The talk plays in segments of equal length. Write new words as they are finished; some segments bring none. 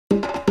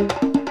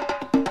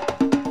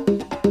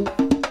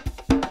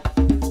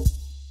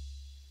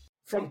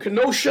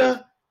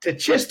Kenosha to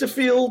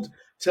Chesterfield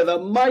to the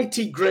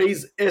mighty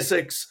Grays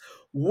Essex.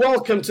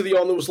 Welcome to the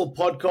On the Whistle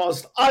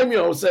podcast. I'm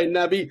your host, Zain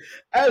Nabi.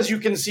 As you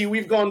can see,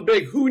 we've gone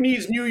big. Who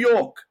needs New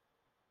York?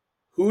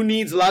 Who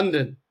needs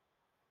London?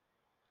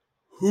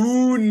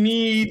 Who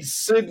needs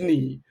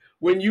Sydney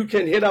when you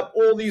can hit up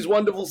all these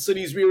wonderful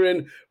cities we're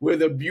in where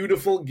the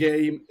beautiful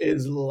game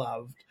is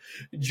loved?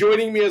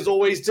 Joining me as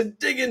always to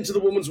dig into the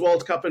Women's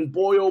World Cup, and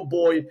boy oh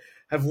boy,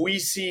 have we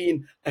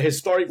seen a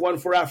historic one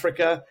for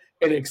Africa,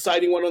 an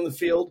exciting one on the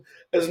field,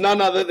 as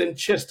none other than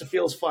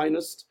Chesterfield's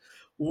finest.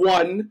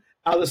 One,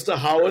 Alistair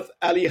Howarth.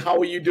 Ali, how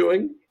are you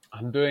doing?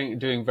 I'm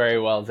doing very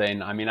well,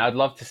 Zain. I mean, I'd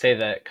love to say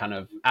that kind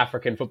of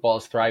African football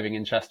is thriving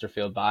in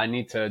Chesterfield, but I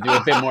need to do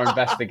a bit more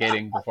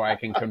investigating before I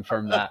can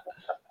confirm that.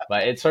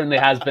 But it certainly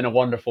has been a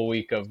wonderful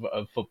week of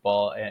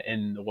football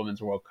in the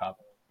Women's World Cup.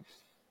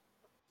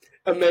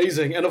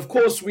 Amazing. And of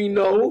course, we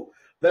know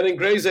that in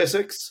Grays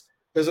Essex,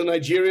 there's a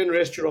Nigerian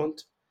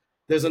restaurant,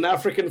 there's an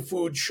African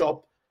food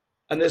shop,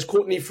 and there's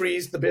Courtney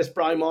Fries, the best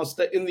braai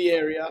master in the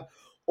area.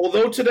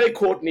 Although today,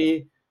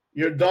 Courtney,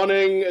 you're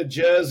donning a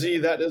jersey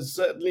that is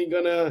certainly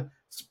going to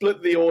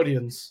split the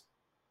audience.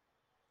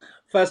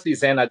 Firstly,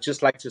 Zain, I'd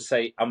just like to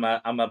say I'm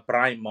a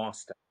braai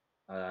master.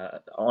 I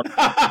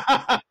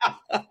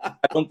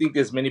don't think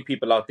there's many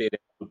people out there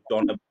that would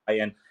don a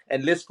braai,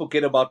 and let's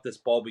forget about this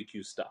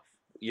barbecue stuff.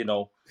 You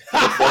know,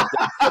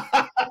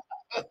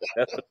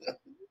 that's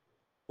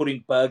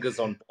putting burgers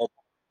on pop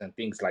and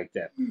things like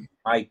that.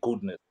 My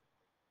goodness,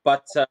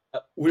 but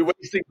we're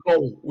wasting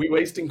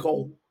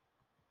coal.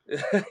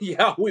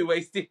 Yeah, we're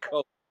wasting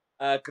coal.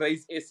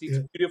 Grace Essex,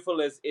 beautiful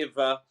as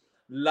ever.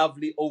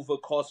 Lovely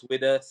overcast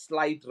weather,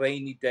 slight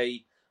rainy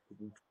day,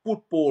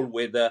 football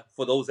weather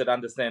for those that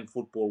understand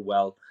football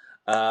well.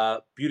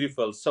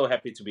 Beautiful. So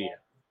happy to be here.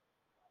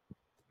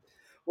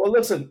 Well,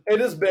 listen, it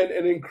has been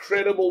an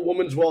incredible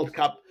Women's World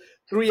Cup.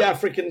 3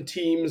 African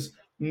teams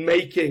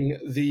making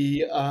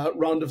the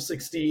round of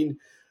 16.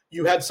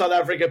 You had South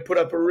Africa put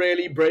up a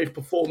really brave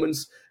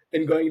performance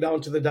in going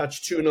down to the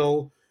Dutch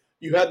 2-0.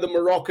 You had the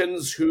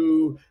Moroccans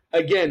who,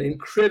 again,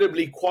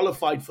 incredibly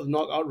qualified for the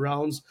knockout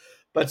rounds,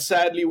 but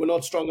sadly were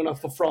not strong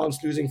enough for France,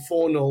 losing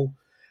 4-0.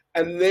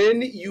 And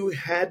then you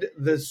had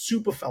the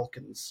Super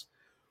Falcons,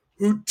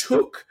 who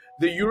took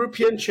the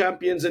European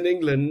champions in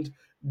England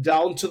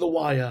down to the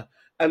wire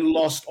and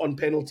lost on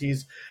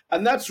penalties.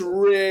 And that's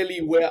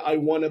really where I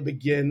want to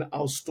begin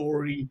our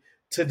story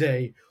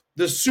today.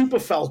 The Super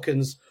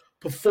Falcons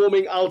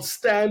performing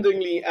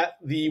outstandingly at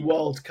the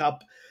World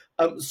Cup.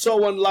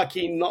 So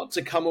unlucky not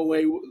to come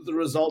away with the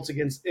result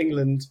against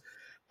England.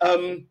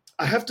 I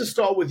have to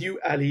start with you,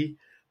 Ali,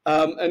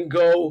 and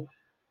go,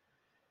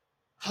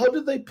 how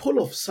did they pull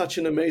off such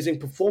an amazing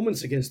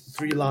performance against the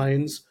 3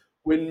 Lions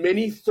when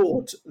many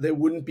thought they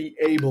wouldn't be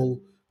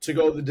able to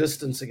go the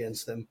distance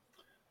against them?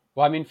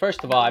 Well, I mean,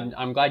 first of all,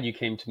 I'm glad you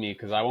came to me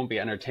because I won't be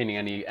entertaining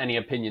any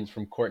opinions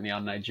from Courtney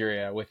on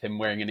Nigeria with him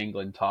wearing an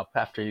England top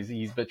after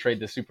he's betrayed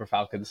the Super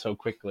Falcons so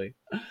quickly.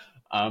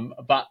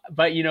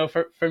 But you know,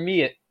 for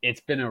me, it's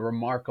been a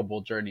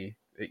remarkable journey.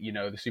 You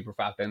know, the Super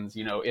Falcons.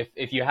 You know,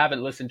 if you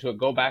haven't listened to it,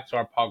 go back to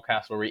our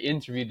podcast where we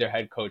interviewed their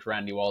head coach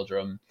Randy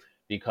Waldrum,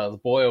 because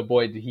boy oh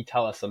boy did he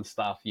tell us some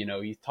stuff. You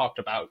know, he talked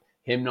about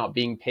him not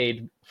being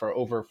paid for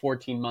over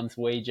 14 months'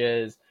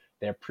 wages,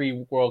 their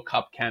pre-World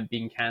Cup camp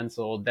being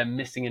cancelled, them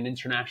missing an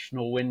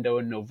international window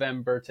in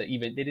November they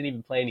didn't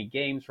even play any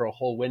games for a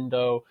whole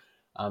window.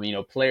 You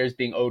know, players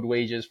being owed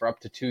wages for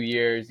up to 2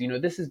 years. You know,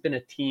 this has been a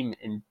team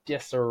in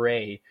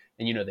disarray.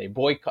 And, you know, they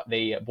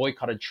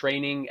boycotted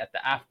training at the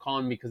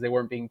AFCON because they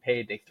weren't being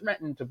paid. They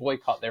threatened to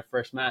boycott their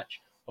first match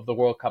of the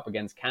World Cup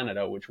against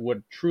Canada, which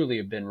would truly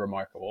have been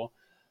remarkable.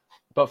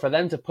 But for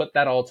them to put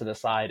that all to the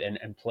side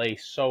and play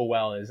so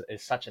well is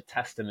such a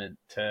testament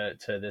to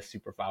this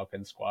Super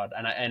Falcons squad.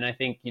 And I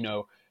think,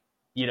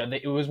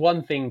 it was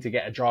one thing to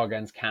get a draw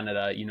against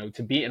Canada, you know,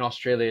 to beat an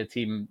Australia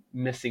team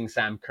missing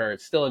Sam Kerr.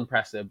 It's still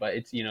impressive, but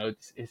it's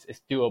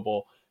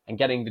doable. And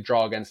getting the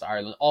draw against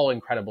Ireland, all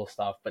incredible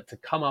stuff. But to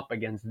come up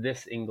against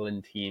this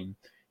England team,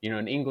 you know,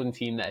 an England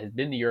team that has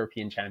been the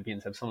European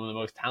champions, have some of the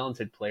most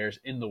talented players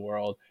in the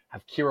world,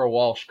 have Kira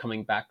Walsh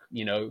coming back,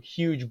 you know,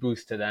 huge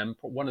boost to them,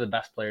 one of the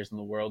best players in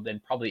the world,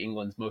 and probably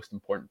England's most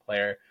important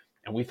player.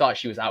 And we thought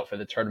she was out for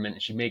the tournament,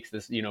 and she makes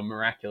this, you know,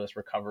 miraculous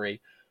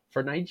recovery.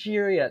 For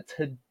Nigeria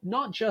to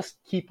not just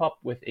keep up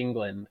with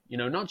England, you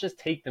know, not just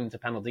take them to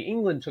penalty.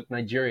 England took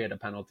Nigeria to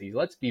penalties.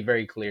 Let's be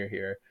very clear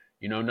here.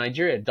 You know,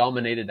 Nigeria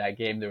dominated that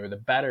game. They were the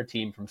better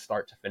team from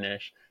start to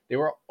finish. They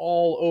were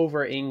all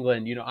over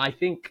England. You know, I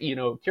think, you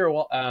know,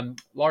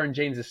 Lauren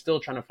James is still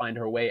trying to find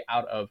her way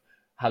out of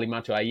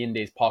Halimatu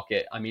Ayinde's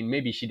pocket. I mean,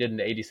 maybe she did in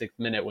the 86th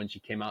minute when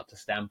she came out to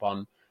stamp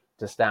on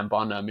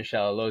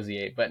Michelle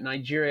Alozie. But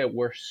Nigeria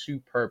were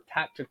superb.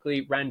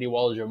 Tactically, Randy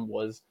Waldrum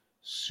was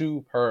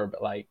superb.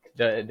 Like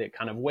the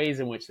kind of ways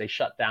in which they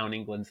shut down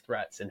England's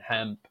threats, and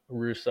Hemp,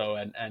 Russo,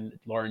 and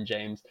Lauren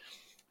James.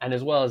 And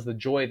as well as the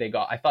joy they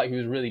got, I thought he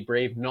was really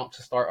brave not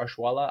to start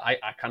Oshoala. I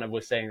kind of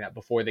was saying that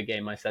before the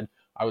game. I said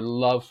I would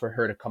love for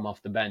her to come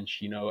off the bench,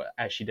 you know,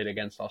 as she did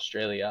against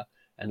Australia,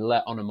 and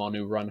let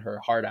Onumonu run her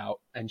heart out.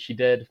 And she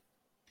did.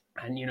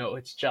 And,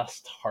 it's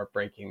just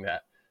heartbreaking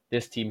that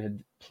this team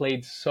had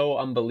played so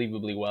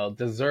unbelievably well,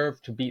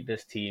 deserved to beat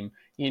this team.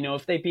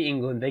 If they beat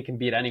England, they can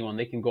beat anyone.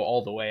 They can go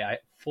all the way. I have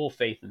full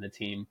faith in the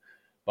team,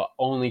 but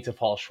only to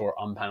fall short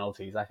on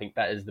penalties. I think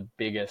that is the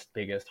biggest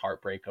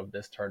heartbreak of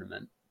this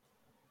tournament.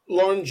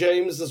 Lauren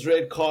James's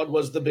red card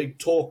was the big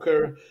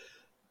talker.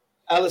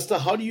 Alistair,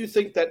 how do you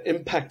think that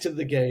impacted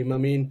the game? I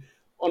mean,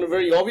 on a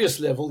very obvious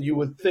level, you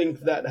would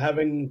think that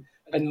having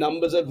a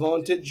numbers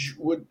advantage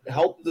would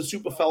help the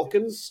Super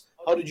Falcons.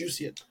 How did you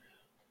see it?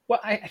 Well,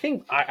 I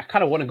think I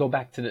kind of want to go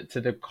back to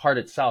the card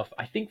itself.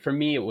 I think for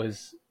me, it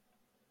was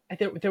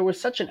there was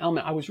such an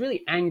element. I was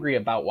really angry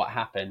about what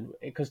happened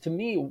because to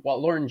me, what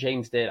Lauren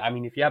James did, I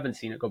mean, if you haven't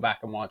seen it, go back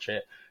and watch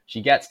it.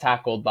 She gets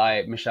tackled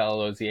by Michelle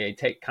Alozier,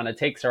 kind of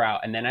takes her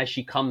out. And then as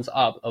she comes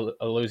up,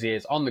 Alozier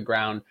is on the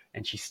ground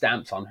and she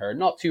stamps on her.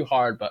 Not too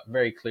hard, but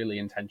very clearly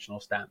intentional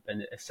stamp,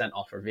 and it's sent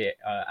off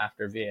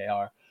after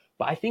VAR.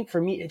 But I think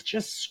for me, it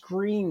just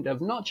screamed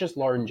of not just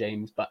Lauren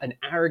James, but an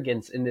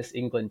arrogance in this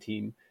England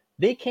team.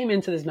 They came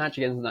into this match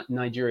against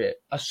Nigeria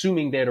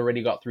assuming they had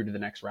already got through to the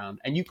next round.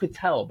 And you could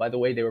tell by the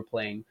way they were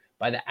playing,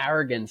 by the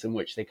arrogance in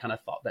which they kind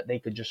of thought that they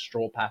could just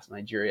stroll past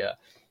Nigeria.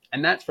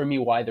 And that's for me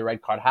why the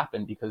red card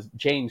happened, because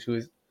James, who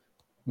is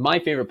my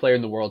favorite player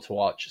in the world to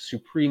watch,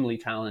 supremely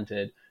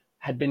talented,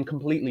 had been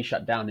completely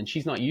shut down, and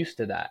she's not used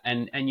to that.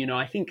 And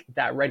I think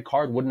that red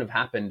card wouldn't have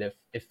happened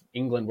if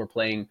England were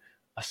playing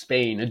a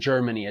Spain, a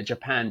Germany, a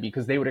Japan,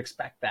 because they would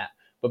expect that.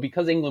 But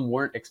because England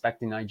weren't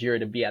expecting Nigeria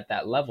to be at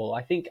that level,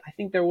 I think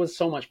there was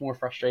so much more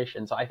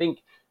frustration. So I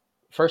think,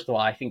 first of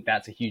all, I think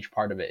that's a huge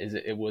part of it. Is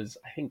it was,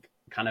 I think,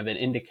 kind of an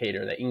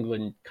indicator that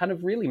England kind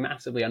of really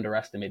massively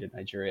underestimated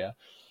Nigeria.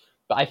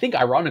 But I think,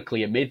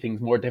 ironically, it made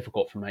things more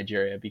difficult for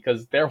Nigeria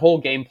because their whole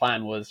game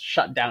plan was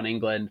shut down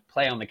England,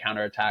 play on the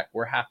counterattack.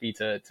 We're happy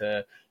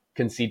to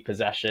concede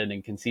possession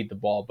and concede the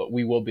ball, but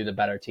we will be the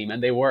better team.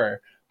 And they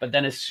were. But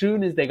then as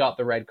soon as they got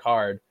the red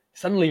card,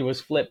 suddenly it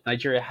was flipped.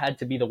 Nigeria had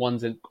to be the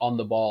ones on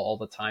the ball all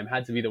the time,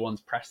 had to be the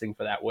ones pressing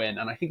for that win.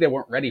 And I think they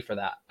weren't ready for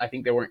that. I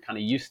think they weren't kind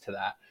of used to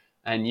that.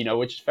 And,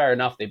 which is fair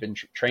enough. They've been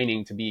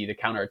training to be the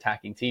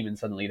counter-attacking team, and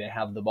suddenly they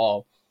have the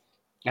ball.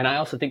 And I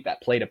also think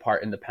that played a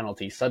part in the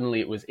penalty.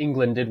 Suddenly it was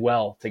England did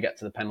well to get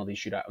to the penalty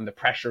shootout, and the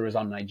pressure was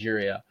on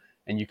Nigeria.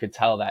 And you could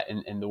tell that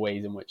in the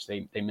ways in which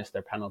they missed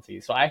their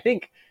penalties. So I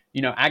think,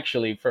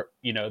 actually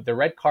the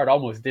red card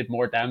almost did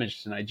more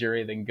damage to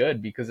Nigeria than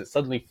good, because it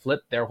suddenly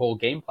flipped their whole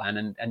game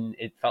plan, and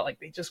it felt like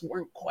they just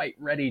weren't quite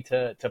ready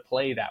to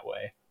play that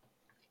way.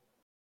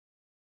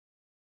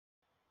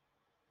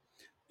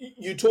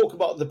 You talk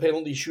about the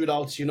penalty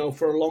shootouts.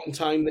 For a long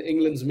time, the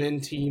England's men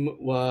team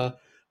were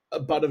a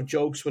butt of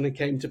jokes when it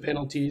came to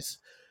penalties.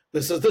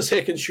 This is the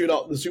second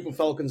shootout the Super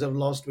Falcons have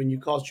lost when you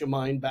cast your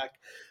mind back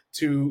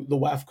to the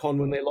WAFCON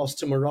when they lost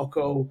to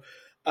Morocco.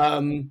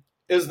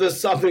 Is this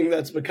something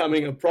that's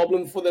becoming a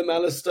problem for them,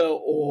 Alistair,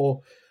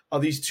 or are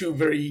these two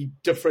very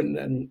different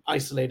and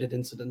isolated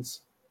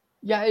incidents?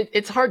 Yeah,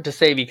 it's hard to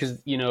say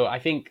because, I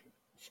think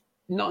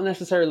not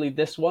necessarily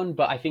this one,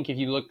 but I think if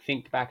you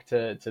think back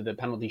to the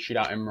penalty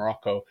shootout in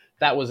Morocco,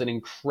 that was an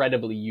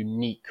incredibly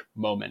unique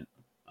moment.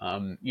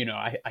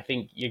 I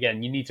think,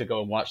 again, you need to go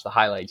and watch the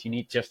highlights. You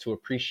need just to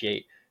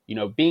appreciate,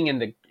 being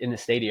in the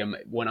stadium.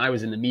 When I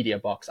was in the media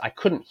box, I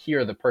couldn't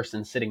hear the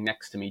person sitting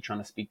next to me trying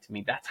to speak to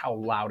me. That's how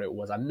loud it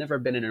was. I've never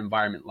been in an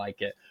environment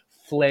like it.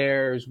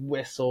 Flares,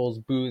 whistles,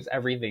 boos,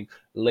 everything.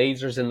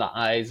 Lasers in the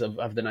eyes of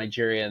the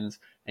Nigerians.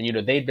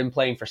 And, they'd been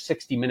playing for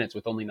 60 minutes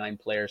with only 9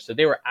 players. So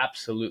they were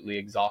absolutely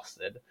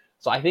exhausted.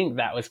 So I think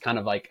that was kind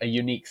of like a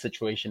unique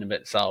situation of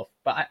itself.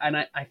 But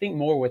I think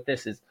more with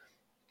this is,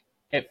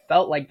 it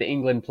felt like the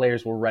England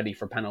players were ready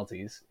for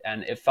penalties,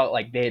 and it felt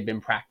like they had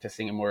been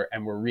practicing and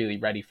were really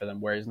ready for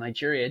them. Whereas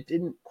Nigeria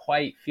didn't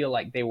quite feel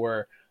like they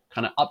were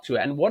kind of up to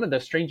it. And one of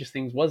the strangest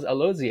things was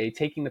Alozier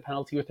taking the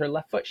penalty with her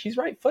left foot. She's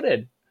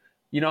right-footed,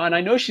 and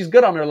I know she's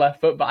good on her left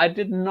foot, but I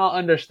did not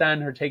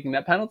understand her taking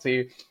that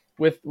penalty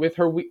with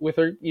her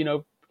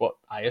what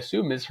I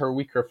assume is her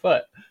weaker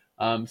foot.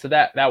 So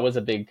that was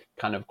a big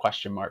kind of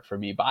question mark for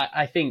me. But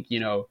I think,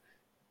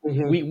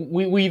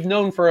 Mm-hmm. We've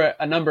known for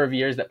a number of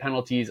years that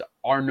penalties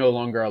are no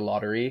longer a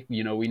lottery.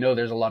 We know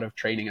there's a lot of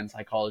training and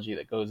psychology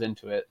that goes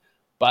into it,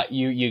 but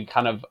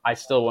I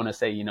still want to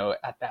say,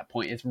 at that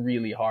point, it's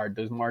really hard.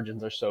 Those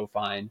margins are so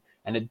fine.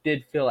 And it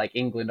did feel like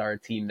England are a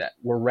team that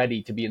were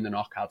ready to be in the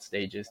knockout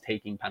stages,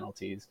 taking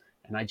penalties,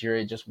 and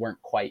Nigeria just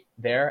weren't quite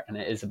there. And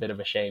it is a bit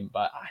of a shame,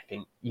 but I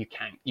think you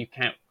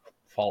can't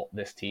fault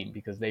this team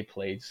because they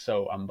played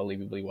so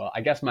unbelievably well.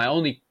 I guess my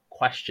only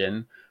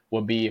question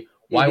would be,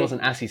 why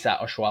wasn't Asisat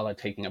Oshoala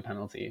taking a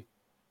penalty?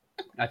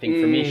 I think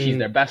for me, she's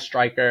their best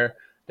striker,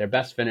 their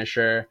best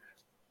finisher.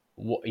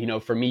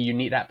 For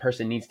me, that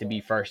person needs to be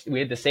first. We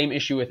had the same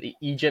issue with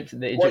Egypt.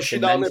 The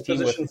Egyptian men's team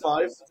position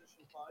 5?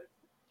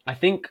 I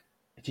think,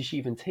 did she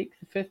even take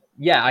the 5th?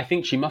 Yeah, I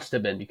think she must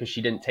have been because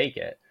she didn't take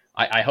it.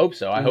 I hope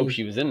so. I hope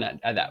she was in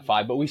at that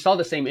 5. But we saw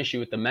the same issue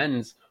with the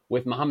men's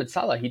with Mohamed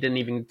Salah, he didn't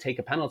even take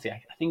a penalty.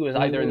 I think it was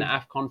either in the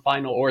AFCON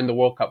final or in the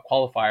World Cup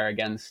qualifier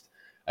against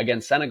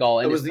Senegal.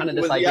 And it's kind of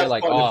this idea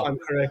like, if I'm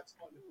correct.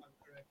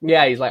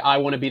 Yeah, he's like, I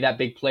want to be that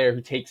big player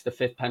who takes the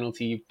fifth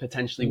penalty,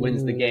 potentially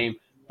wins the game.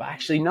 But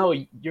actually, no,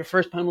 your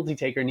first penalty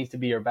taker needs to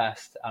be your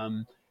best.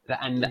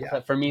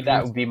 For me,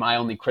 that would be my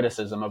only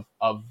criticism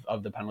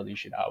of the penalty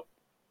shootout.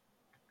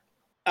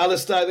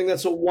 Alistair, I think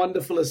that's a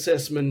wonderful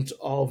assessment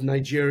of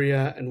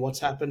Nigeria and what's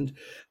happened.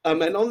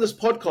 And on this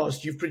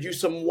podcast, you've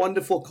produced some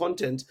wonderful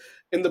content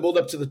in the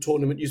build-up to the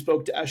tournament. You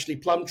spoke to Ashley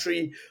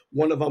Plumtree,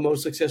 one of our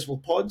most successful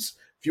pods.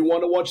 If you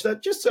want to watch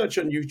that, just search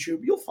on YouTube.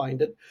 You'll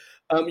find it.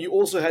 You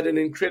also had an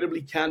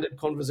incredibly candid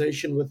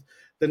conversation with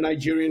the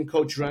Nigerian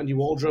coach, Randy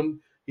Waldrum.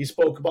 He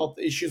spoke about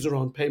the issues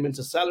around payment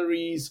of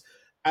salaries,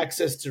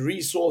 access to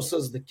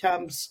resources, the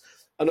camps,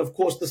 and of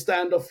course, the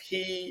standoff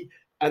he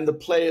and the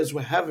players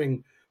were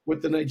having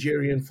with the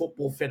Nigerian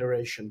Football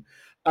Federation.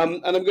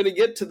 And I'm going to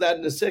get to that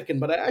in a second,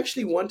 but I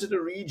actually wanted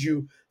to read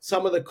you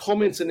some of the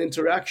comments and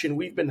interaction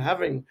we've been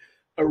having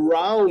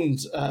around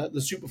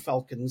the Super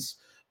Falcons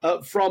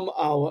from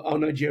our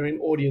Nigerian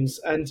audience.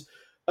 And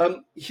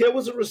here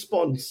was a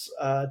response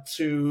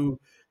to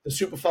the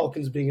Super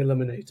Falcons being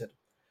eliminated.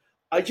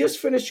 I just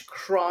finished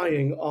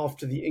crying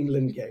after the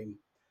England game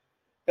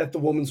at the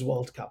Women's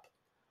World Cup.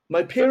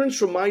 My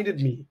parents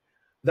reminded me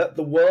that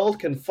the world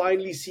can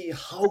finally see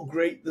how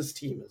great this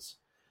team is.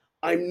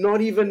 I'm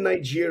not even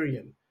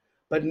Nigerian,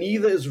 but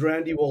neither is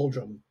Randy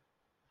Waldrum.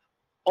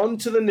 On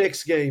to the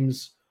next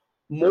games,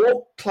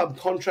 more club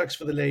contracts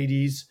for the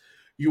ladies.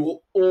 You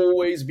will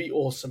always be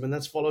awesome. And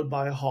that's followed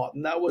by a heart.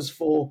 And that was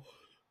for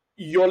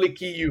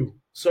Yoliki Yu.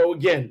 So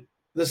again,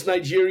 this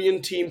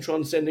Nigerian team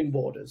transcending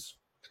borders.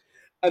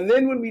 And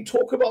then when we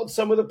talk about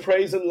some of the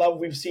praise and love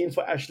we've seen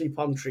for Ashley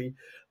Plumtree,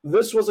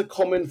 this was a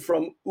comment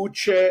from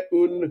Uche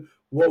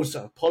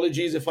Unwosa.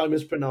 Apologies if I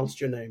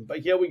mispronounced your name, but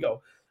here we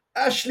go.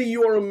 Ashley,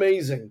 you are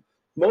amazing.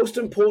 Most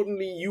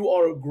importantly, you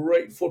are a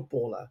great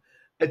footballer,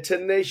 a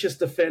tenacious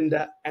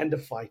defender, and a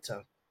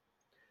fighter.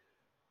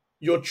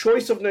 Your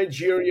choice of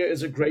Nigeria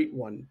is a great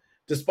one.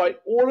 Despite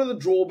all of the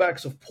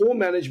drawbacks of poor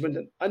management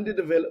and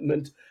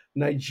underdevelopment,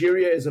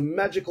 Nigeria is a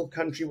magical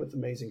country with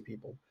amazing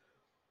people.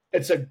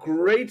 It's a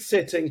great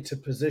setting to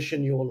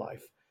position your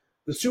life.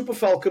 The Super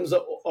Falcons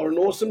are an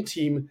awesome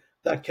team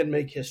that can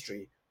make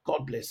history.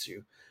 God bless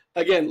you.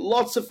 Again,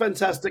 lots of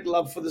fantastic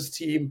love for this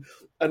team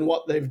and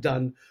what they've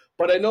done.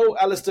 But I know,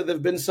 Alistair, there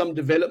have been some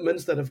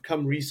developments that have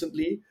come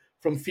recently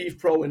from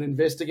FIFPro in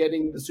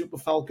investigating the Super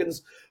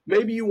Falcons.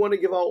 Maybe you want to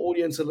give our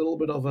audience a little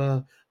bit of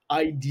an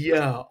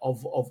idea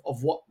of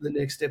what the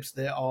next steps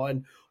there are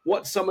and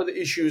what some of the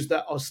issues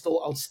that are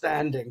still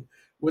outstanding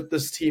with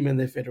this team and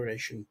their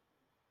federation.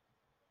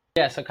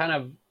 Yeah, so kind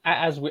of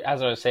as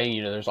I was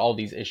saying, there's all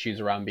these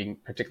issues around being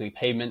particularly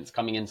payments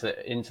coming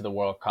into the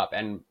World Cup,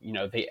 and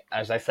they,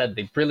 as I said,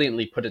 they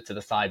brilliantly put it to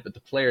the side, but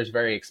the players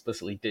very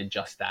explicitly did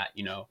just that.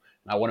 And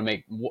I want to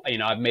make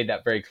I've made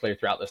that very clear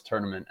throughout this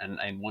tournament,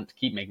 and want to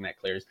keep making that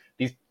clear.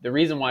 The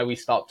reason why we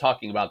stopped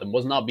talking about them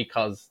was not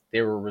because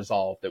they were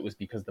resolved; it was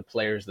because the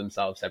players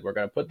themselves said we're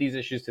going to put these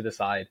issues to the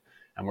side,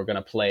 and we're going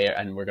to play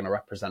and we're going to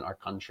represent our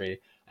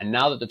country. And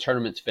now that the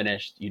tournament's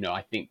finished,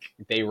 I think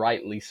they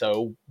rightly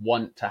so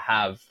want to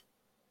have,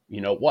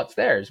 what's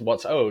theirs,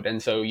 what's owed.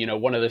 And so,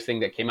 one of the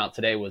things that came out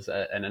today was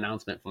an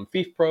announcement from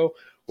FIFPro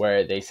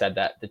where they said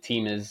that the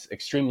team is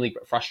extremely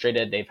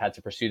frustrated. They've had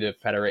to pursue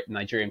the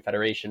Nigerian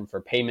Federation for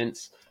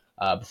payments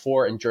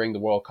before and during the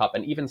World Cup,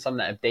 and even some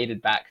that have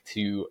dated back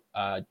to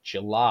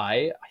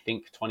July, I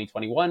think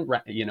 2021.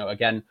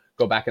 Again,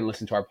 go back and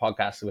listen to our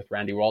podcast with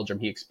Randy Waldrum.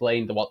 He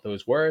explained what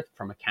those were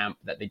from a camp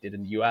that they did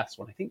in the US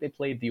when I think they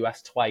played the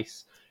US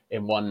twice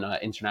in one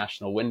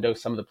international window.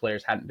 Some of the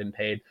players hadn't been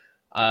paid.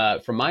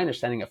 From my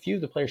understanding, a few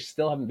of the players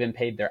still haven't been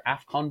paid their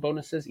AFCON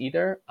bonuses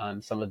either.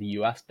 Some of the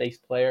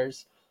US-based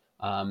players,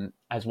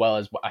 as well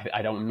as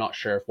I'm not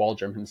sure if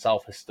Waldrum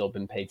himself has still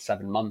been paid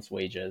 7 months'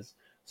 wages.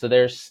 So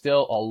there's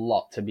still a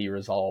lot to be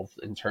resolved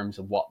in terms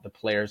of what the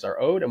players are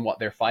owed and what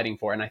they're fighting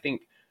for. And I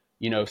think,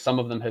 some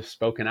of them have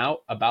spoken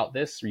out about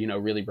this,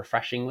 really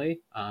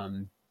refreshingly.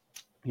 Ifeoma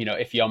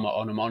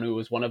Onumonu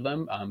was one of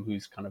them,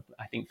 who's kind of,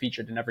 I think,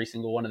 featured in every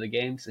single one of the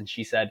games. And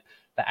she said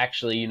that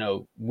actually,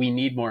 we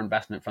need more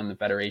investment from the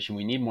federation.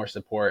 We need more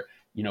support.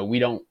 We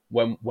don't,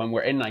 when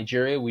we're in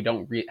Nigeria, we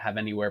don't have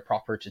anywhere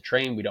proper to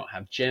train. We don't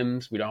have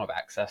gyms. We don't have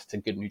access to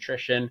good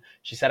nutrition.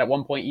 She said at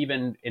one point,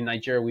 even in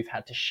Nigeria, we've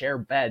had to share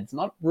beds,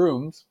 not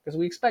rooms, because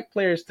we expect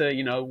players to,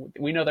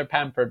 we know they're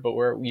pampered, but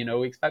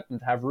we expect them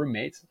to have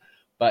roommates.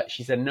 But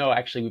she said, no,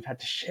 actually, we've had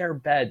to share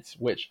beds,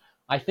 which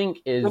I think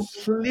is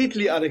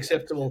completely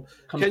unacceptable.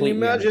 Can you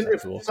imagine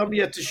if somebody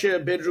had to share a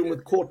bedroom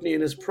with Courtney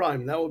in his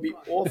prime? That would be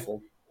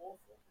awful.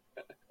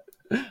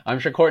 I'm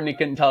sure Courtney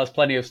can tell us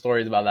plenty of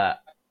stories about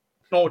that.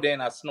 Snow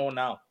then, I snow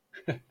now.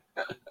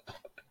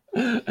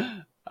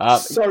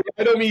 Sorry,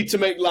 I don't mean to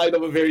make light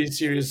of a very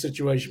serious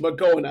situation, but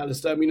go on,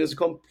 Alistair. I mean, it's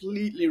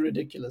completely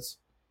ridiculous.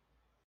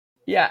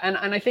 Yeah, and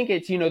I think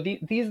it's,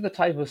 these are the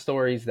type of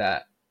stories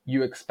that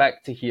you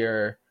expect to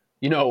hear,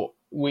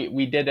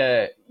 we did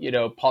a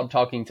pod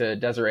talking to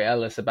Desiree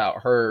Ellis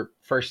about her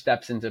first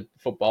steps into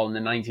football in the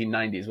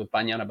 1990s with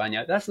Banyana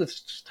Banyana. That's the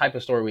type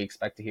of story we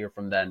expect to hear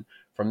from then,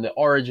 from the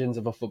origins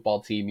of a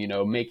football team,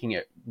 making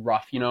it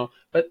rough,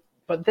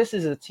 but this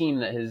is a team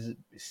that has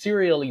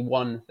serially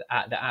won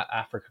the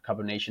Africa Cup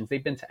of Nations.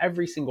 They've been to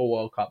every single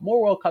World Cup,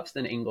 more World Cups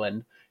than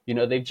England.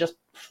 They've just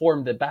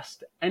formed the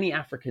best any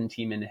African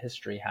team in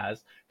history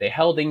has. They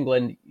held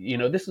England.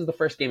 This is the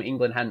first game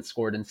England hadn't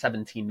scored in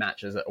 17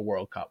 matches at a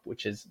World Cup,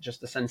 which is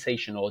just a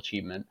sensational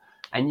achievement.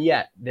 And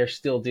yet they're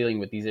still dealing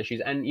with these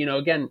issues. And,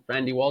 again,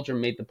 Randy Waldrum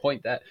made the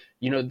point that,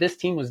 this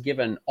team was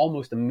given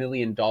almost $1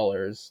 million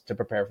to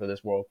prepare for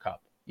this World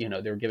Cup. They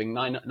were giving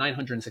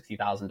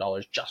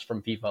 $960,000 just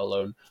from FIFA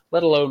alone,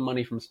 let alone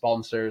money from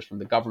sponsors, from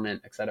the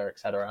government, et cetera, et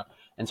cetera.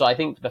 And so I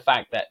think the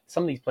fact that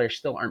some of these players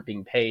still aren't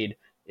being paid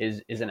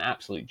is an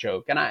absolute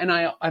joke. And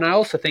I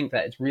also think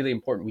that it's really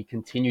important we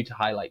continue to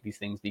highlight these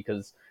things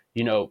because,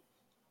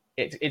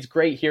 it's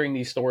great hearing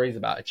these stories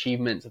about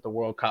achievements at the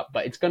World Cup,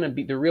 but it's going to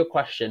be the real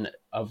question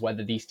of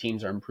whether these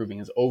teams are improving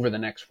is over the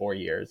next 4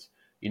 years.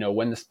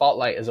 When the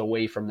spotlight is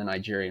away from the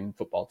Nigerian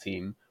football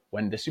team,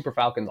 when the Super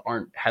Falcons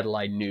aren't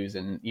headline news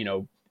and,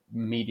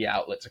 media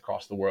outlets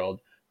across the world,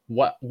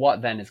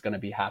 what then is going to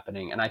be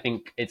happening? And I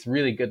think it's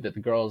really good that the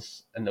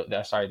girls and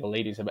the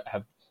ladies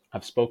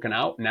have spoken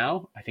out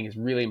now. I think it's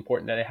really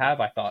important that they have.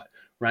 I thought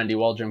Randy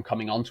Waldrum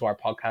coming onto our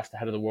podcast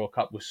ahead of the World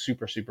Cup was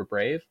super, super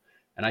brave.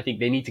 And I think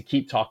they need to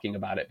keep talking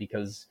about it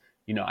because,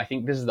 I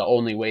think this is the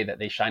only way that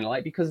they shine a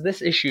light because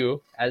this issue,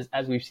 as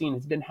we've seen,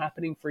 has been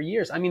happening for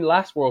years. I mean,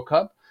 last World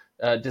Cup,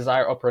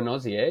 Desire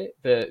Opranozie,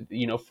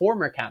 the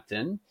former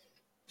captain,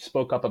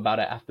 spoke up about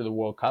it after the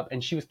World Cup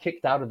and she was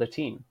kicked out of the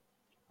team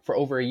for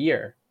over a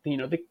year.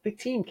 The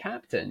team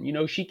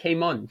captain, she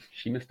came on,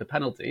 she missed a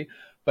penalty,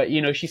 but,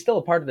 she's still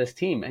a part of this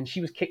team and she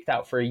was kicked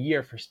out for a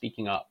year for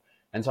speaking up.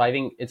 And so I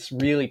think it's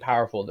really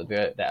powerful that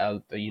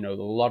a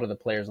lot of the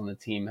players on the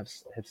team have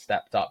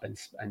stepped up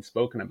and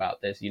spoken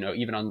about this.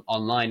 Even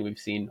online, we've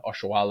seen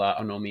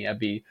Oshoala, Onomi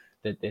Ebi,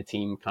 the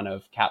team kind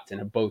of captain,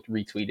 have both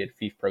retweeted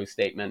FIFPro's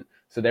statement.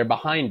 So they're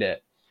behind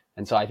it.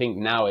 And so I think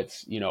now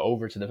it's,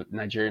 over to the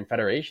Nigerian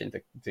Federation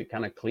to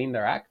kind of clean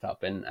their act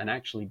up and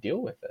actually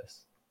deal with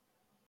this.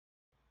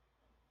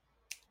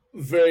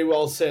 Very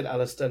well said,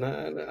 Alistair.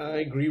 And I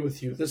agree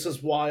with you. This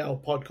is why our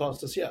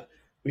podcast is here.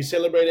 We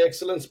celebrate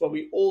excellence, but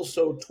we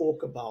also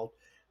talk about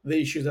the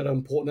issues that are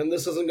important. And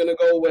this isn't going to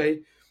go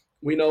away.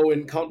 We know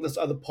in countless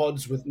other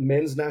pods with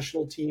men's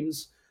national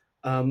teams,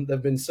 there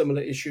have been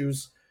similar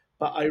issues.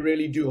 But I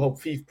really do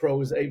hope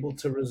FIFPro is able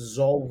to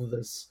resolve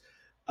this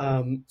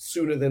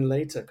sooner than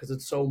later because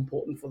it's so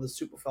important for the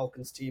Super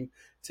Falcons team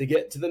to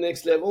get to the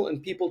next level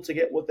and people to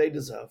get what they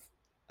deserve.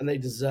 And they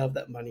deserve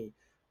that money,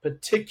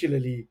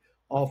 particularly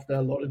after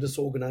a lot of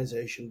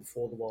disorganization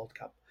before the World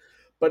Cup.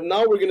 But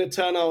now we're going to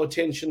turn our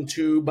attention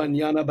to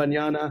Banyana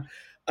Banyana.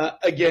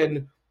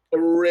 Again, a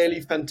really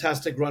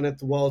fantastic run at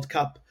the World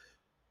Cup.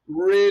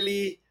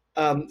 Really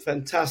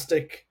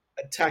fantastic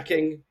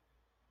attacking,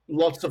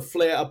 lots of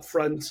flair up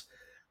front.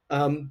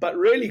 But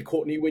really,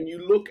 Courtney, when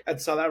you look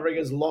at South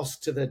Africa's loss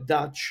to the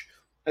Dutch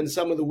and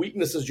some of the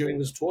weaknesses during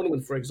this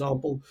tournament, for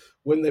example,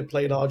 when they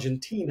played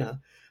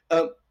Argentina,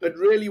 it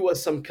really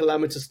was some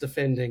calamitous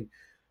defending.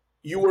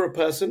 You were a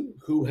person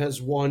who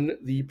has won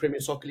the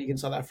Premier Soccer League in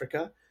South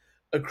Africa,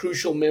 a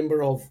crucial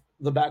member of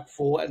the back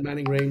four at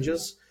Manning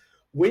Rangers.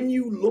 When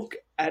you look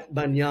at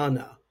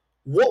Banyana,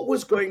 what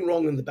was going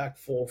wrong in the back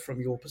four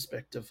from your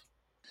perspective?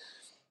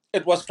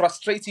 It was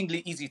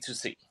frustratingly easy to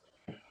see.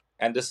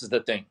 And this is the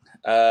thing.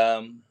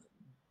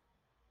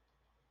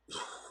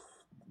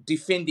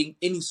 Defending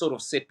any sort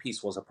of set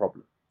piece was a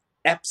problem.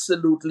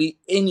 Absolutely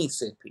any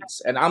set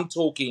piece. And I'm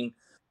talking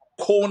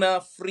corner,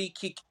 free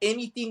kick,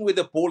 anything where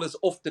the ball is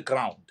off the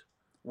ground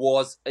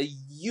was a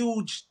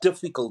huge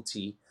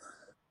difficulty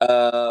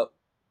for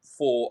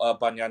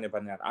Banyana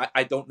Banyana.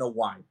 I don't know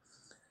why.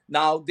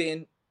 Now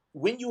then,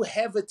 when you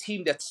have a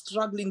team that's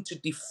struggling to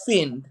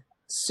defend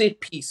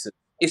set pieces,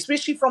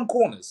 especially from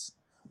corners,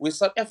 where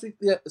South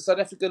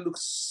Africa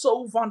looks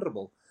so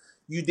vulnerable,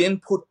 you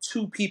then put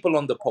two people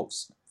on the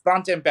post,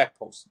 front and back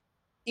post.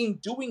 In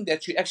doing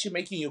that, you're actually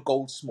making your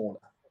goal smaller.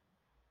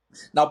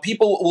 Now,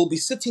 people will be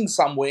sitting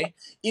somewhere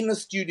in a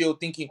studio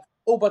thinking,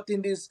 oh, but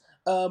then there's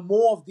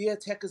more of the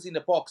attackers in the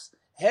box.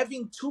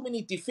 Having too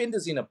many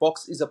defenders in a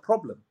box is a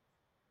problem.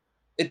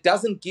 It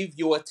doesn't give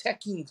your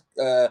attacking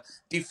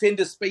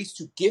defender space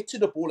to get to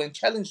the ball and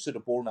challenge to the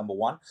ball, number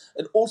one.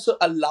 It also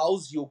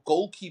allows your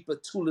goalkeeper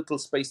too little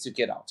space to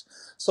get out.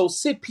 So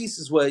set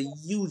pieces were a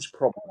huge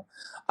problem.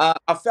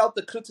 I felt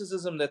the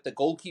criticism that the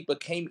goalkeeper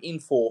came in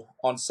for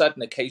on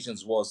certain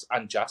occasions was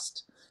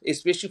unjust,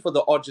 especially for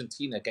the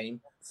Argentina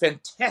game.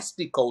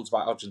 Fantastic goals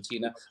by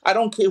Argentina. I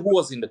don't care who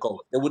was in the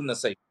goal. They wouldn't have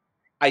said,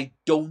 I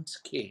don't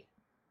care.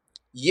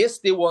 Yes,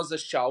 there was a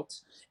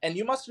shout. And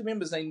you must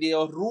remember, Zain, there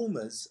are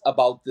rumors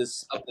about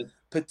this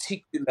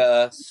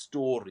particular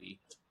story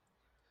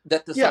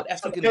that the South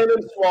African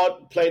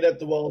squad played at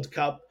the World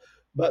Cup,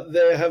 but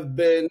there have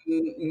been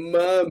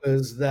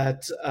murmurs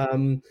that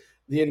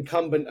the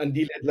incumbent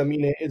Andile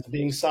Dlamini is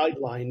being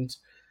sidelined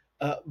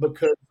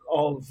because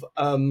of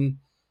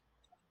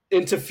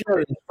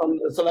interference from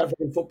the South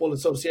African Football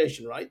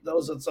Association. Right?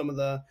 Those are some of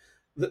the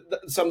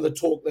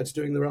talk that's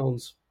doing the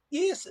rounds.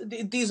 Yes,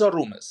 these are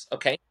rumors,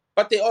 okay?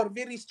 But they are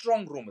very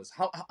strong rumors.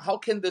 How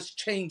can this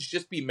change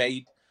just be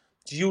made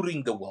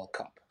during the World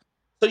Cup?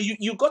 So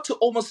you got to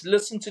almost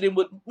listen to them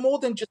with more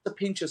than just a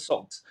pinch of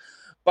salt.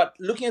 But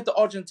looking at the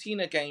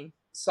Argentina game,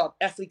 South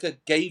Africa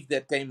gave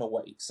that game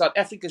away. South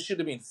Africa should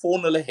have been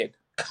 4-0 ahead,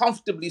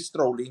 comfortably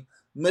strolling,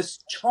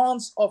 missed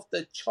chance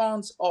after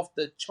chance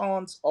after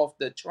chance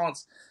after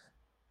chance.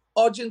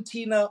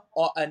 Argentina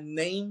are a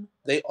name.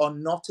 They are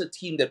not a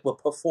team that were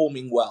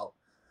performing well.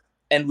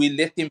 And we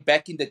let them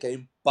back in the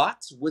game,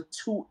 but with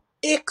two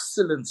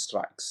excellent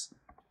strikes.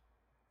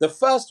 The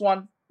first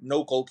one,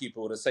 no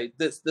goalkeeper would have said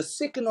this. The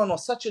second one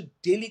was such a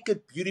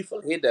delicate,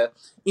 beautiful header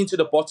into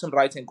the bottom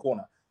right-hand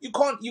corner. You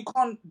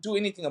can't do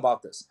anything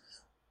about this.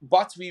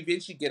 But we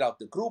eventually get out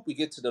the group. We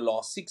get to the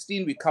last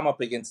 16. We come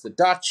up against the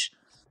Dutch.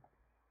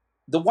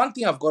 The one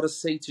thing I've got to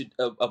say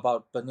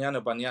about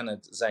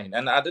Banyana Zain,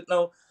 and I don't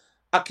know,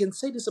 I can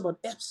say this about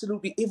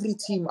absolutely every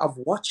team I've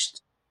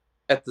watched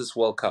at this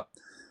World Cup.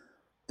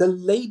 The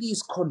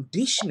ladies'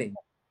 conditioning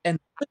and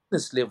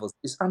fitness levels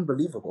is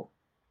unbelievable.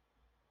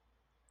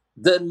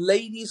 The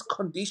ladies'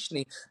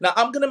 conditioning. Now,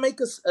 I'm going to make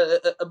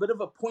a bit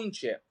of a point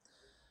here.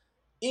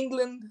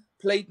 England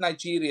played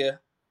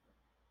Nigeria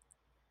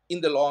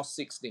in the last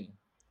 16.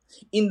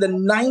 In the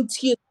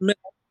 90th minute,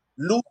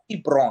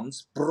 Lucy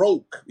Bronze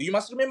broke. You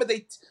must remember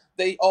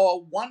they are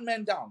one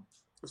man down.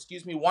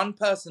 Excuse me, one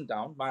person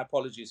down. My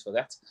apologies for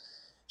that.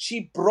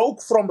 She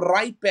broke from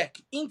right back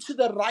into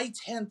the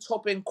right-hand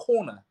top-end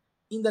corner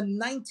in the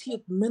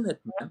 90th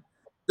minute, man.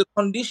 The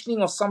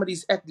conditioning of some of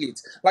these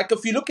athletes. Like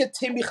if you look at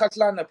Thembi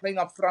Kgatlana playing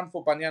up front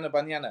for Banyana,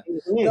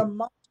 the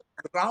amount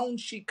of ground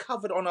she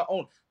covered on her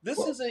own. This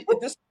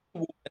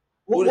woman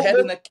would have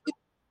an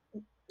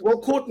Achilles. Well,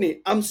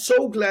 Courtney, I'm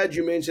so glad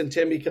you mentioned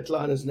Thembi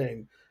Kgatlana's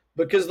name,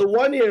 because the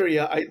one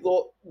area I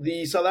thought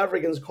the South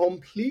Africans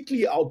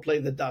completely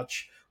outplayed the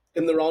Dutch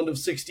in the round of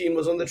 16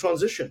 was on the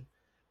transition.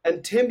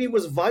 And Thembi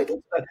was vital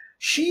to that.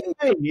 She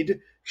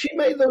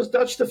made those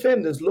Dutch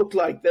defenders look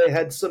like they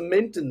had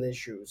cement in their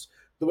shoes,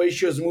 the way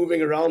she was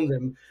moving around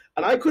them.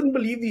 And I couldn't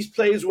believe these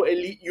players were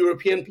elite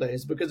European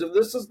players, because if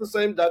this is the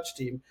same Dutch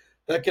team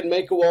that can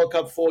make a World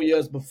Cup 4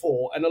 years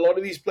before, and a lot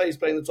of these players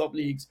playing the top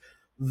leagues,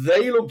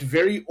 they looked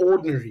very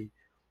ordinary.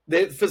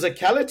 Their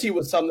physicality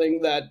was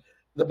something that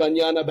the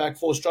Banyana back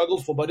four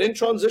struggled for, but in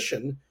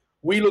transition,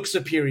 we look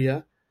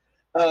superior.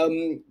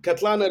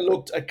 Kgatlana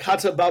looked a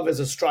cut above as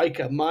a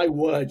striker. My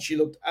word, she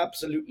looked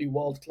absolutely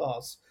world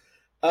class.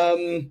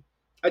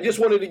 I just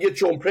wanted to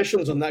get your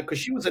impressions on that, because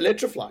she was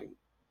electrifying.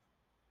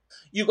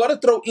 You got to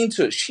throw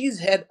into it. She's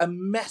had a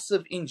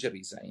massive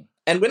injury, Zain.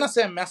 And when I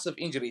say a massive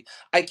injury,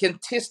 I can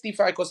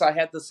testify because I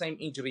had the same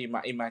injury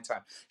in my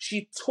time.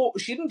 She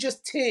didn't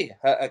just tear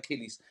her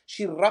Achilles;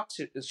 she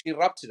ruptured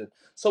it.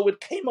 So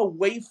it came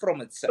away from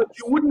itself. But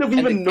you wouldn't have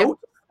even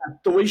noticed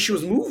that, the way she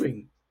was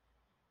moving.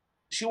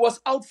 She was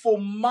out for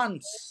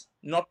months,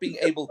 not being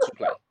able to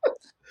play.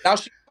 Now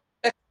she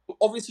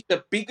obviously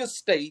the biggest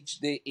stage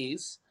there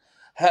is.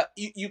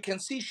 You can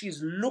see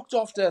she's looked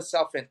after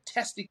herself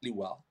fantastically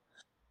well.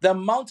 The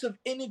amount of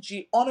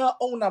energy on her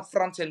own up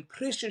front and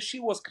pressure she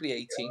was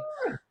creating,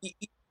 she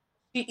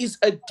is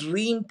a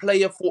dream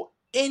player for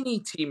any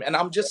team. And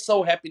I'm just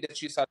so happy that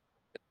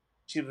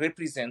she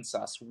represents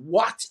us.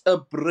 What a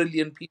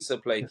brilliant piece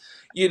of play.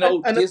 You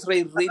know,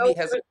 Desiree really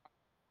has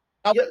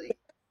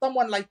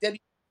someone like that.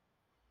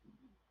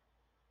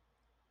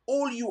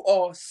 All you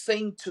are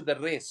saying to the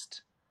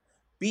rest,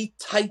 be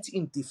tight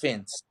in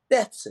defense.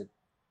 That's it.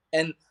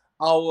 And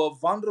our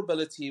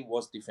vulnerability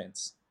was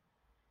defense.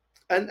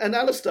 And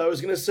Alistair, I was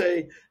going to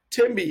say,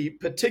 Thembi,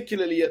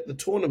 particularly at the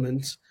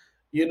tournament,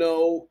 you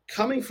know,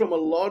 coming from a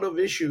lot of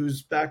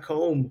issues back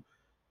home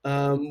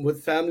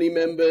with family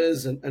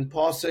members and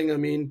passing, I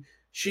mean,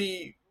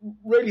 she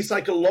really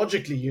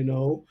psychologically, you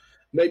know,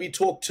 maybe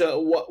talked to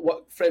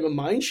what frame of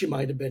mind she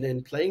might have been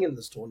in playing in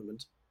this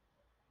tournament.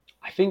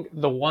 I think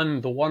the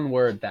one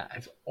word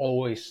that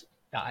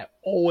I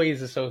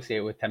always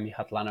associate with Thembi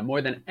Kgatlana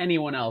more than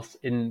anyone else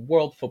in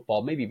world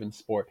football, maybe even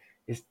sport,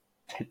 is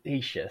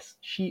tenacious.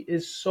 She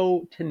is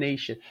so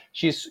tenacious.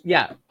 She's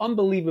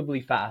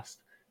unbelievably fast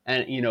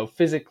and, you know,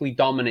 physically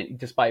dominant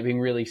despite being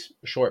really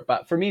short.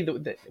 But for me,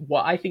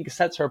 what I think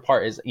sets her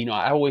apart is, you know,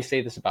 I always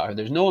say this about her: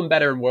 there's no one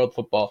better in world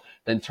football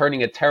than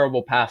turning a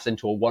terrible pass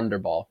into a wonder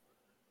ball.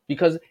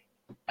 Because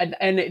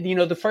and you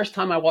know, the first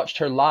time I watched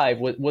her live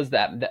was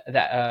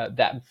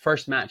that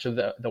first match of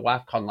the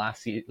WAFCON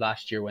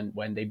last year when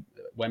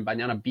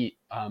Banyana beat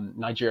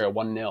Nigeria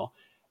 1-0.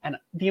 And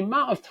the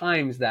amount of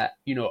times that,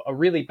 you know, a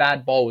really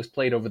bad ball was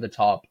played over the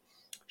top,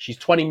 she's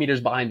 20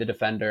 meters behind the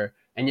defender,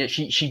 and yet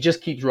she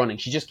just keeps running.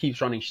 She just keeps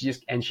running.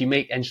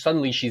 And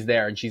suddenly she's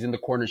there and she's in the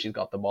corner. She's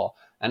got the ball.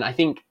 And I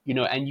think, you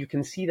know, and you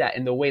can see that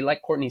in the way,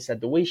 like Courtney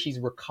said, the way she's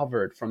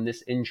recovered from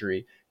this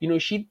injury. You know,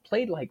 she'd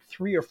played like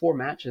 3 or 4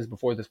 matches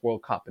before this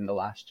World Cup in the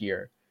last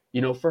year.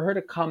 for her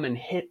to come and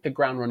hit the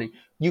ground running,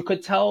 you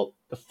could tell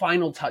the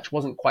final touch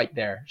wasn't quite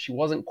there. She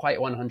wasn't quite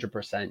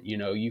 100%.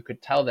 You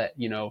could tell that,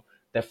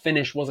 the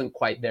finish wasn't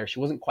quite there. She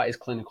wasn't quite as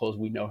clinical as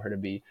we know her to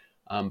be.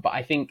 But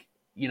I think,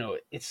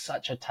 it's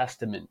such a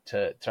testament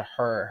to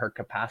her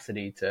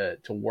capacity to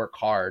work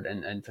hard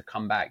and to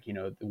come back,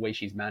 the way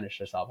she's managed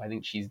herself. I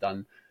think she's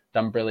done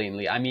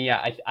brilliantly. I mean,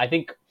 yeah, I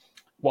think,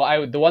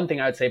 well, the one thing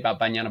I would say about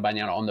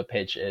Banyana on the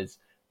pitch is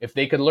if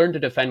they could learn to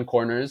defend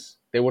corners,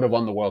 they would have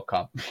won the World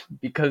Cup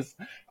because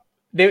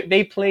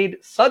they played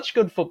such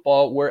good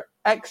football, were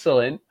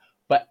excellent,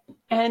 but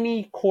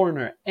any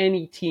corner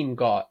any team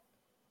got,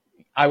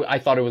 I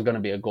thought it was going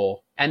to be a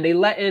goal. And they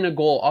let in a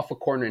goal off a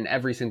corner in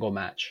every single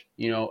match,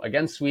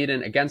 against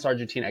Sweden, against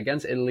Argentina,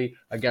 against Italy,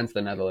 against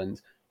the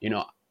Netherlands,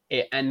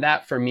 and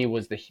that for me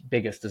was the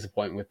biggest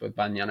disappointment with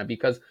Banyana,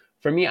 because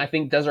for me, I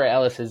think Desiree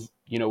Ellis is,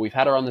 we've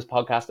had her on this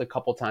podcast a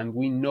couple times.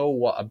 We know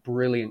what a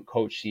brilliant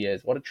coach she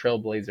is, what a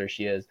trailblazer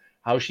she is,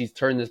 how she's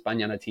turned this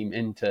Banyana team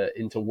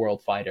into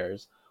world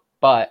fighters.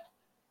 But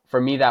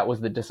for me, that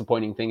was the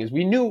disappointing thing, is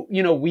we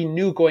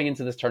knew going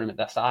into this tournament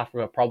that South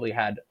Africa probably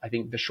had, I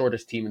think, the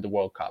shortest team in the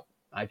World Cup.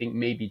 I think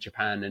maybe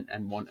Japan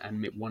and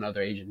one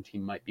other Asian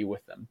team might be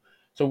with them.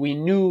 So we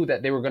knew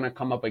that they were going to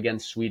come up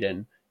against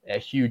Sweden, a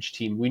huge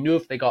team. We knew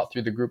if they got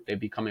through the group, they'd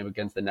be coming up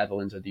against the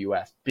Netherlands or the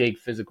US, big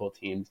physical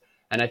teams.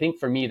 And I think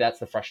for me, that's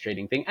the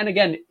frustrating thing. And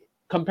again,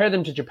 compare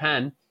them to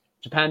Japan.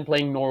 Japan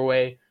playing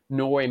Norway,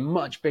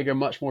 much bigger,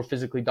 much more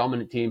physically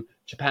dominant team.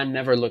 Japan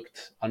never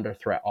looked under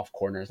threat off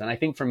corners. And I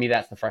think for me,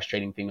 that's the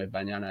frustrating thing with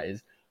Banyana,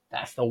 is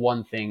that's the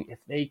one thing. If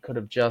they could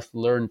have just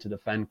learned to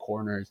defend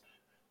corners,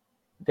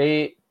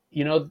 they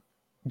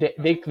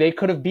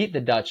could have beat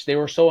the Dutch. They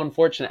were so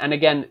unfortunate. And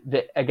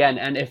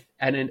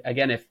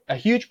if a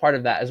huge part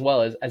of that, as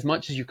well as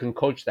much as you can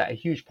coach that, a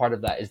huge part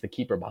of that is the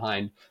keeper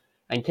behind.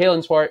 And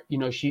Kaylin Swart,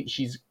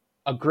 she's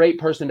a great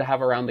person to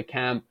have around the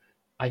camp.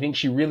 I think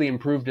she really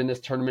improved in this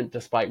tournament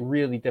despite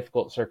really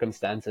difficult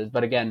circumstances.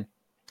 But again,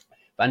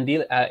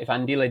 if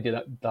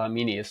Andile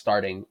Dlamini is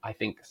starting, I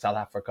think South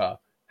Africa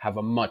have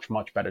a much,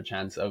 much better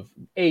chance of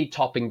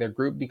topping their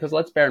group, because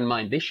let's bear in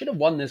mind, they should have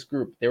won this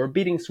group. They were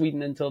beating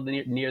Sweden until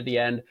near the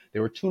end. They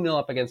were 2-0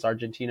 up against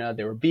Argentina.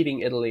 They were beating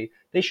Italy.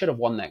 They should have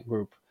won that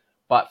group.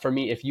 But for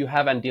me, if you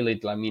have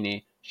Andile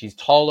Dlamini, she's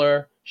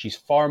taller, she's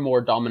far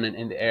more dominant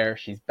in the air,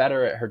 she's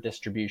better at her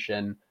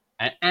distribution,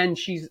 and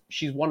she's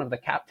one of the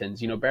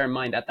captains. Bear in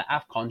mind, at the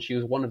AFCON, she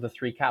was one of the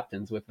 3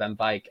 captains with Van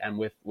Dijk and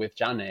with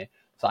Jane.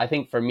 So I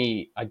think for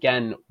me,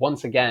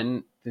 once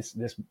again,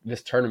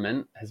 this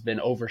tournament has been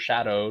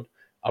overshadowed.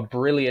 A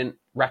brilliant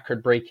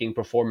record-breaking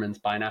performance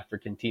by an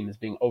African team is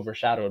being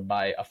overshadowed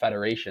by a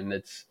federation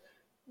that's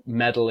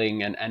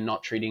meddling and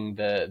not treating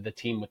the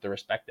team with the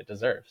respect it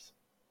deserves.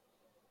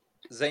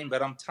 Zain,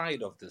 but I'm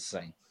tired of this,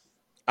 Zain.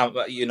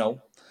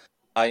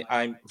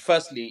 I'm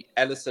firstly,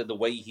 Alistair, the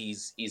way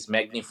he's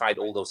magnified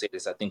all those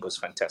areas, I think was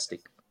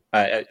fantastic.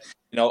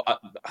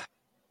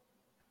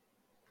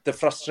 The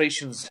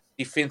frustrations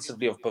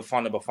defensively of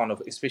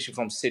Bafana, especially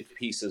from set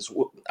pieces,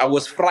 I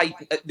was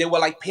frightened. They were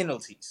like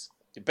penalties,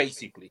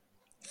 basically,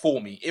 for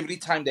me. Every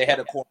time they had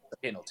a corner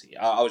penalty,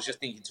 I was just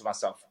thinking to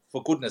myself,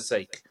 for goodness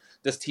sake,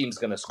 this team's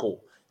going to score.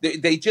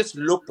 They just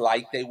looked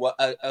like they were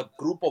a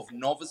group of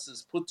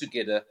novices put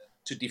together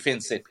to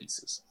defend set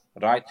pieces,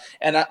 right?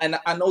 And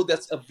I know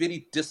that's a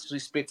very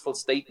disrespectful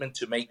statement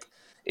to make,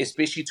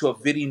 especially to a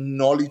very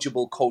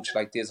knowledgeable coach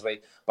like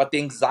Desiree. But the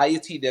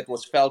anxiety that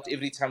was felt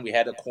every time we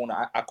had a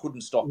corner, I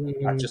couldn't stop.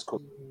 I just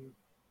couldn't.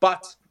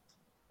 But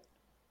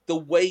the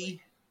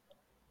way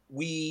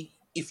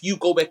if you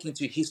go back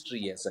into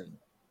history, Zain,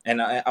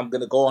 and I'm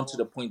going to go on to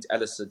the point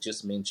Alistair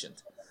just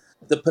mentioned,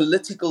 the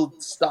political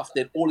stuff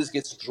that always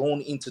gets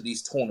drawn into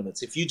these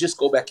tournaments, if you just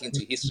go back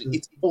into history,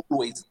 it's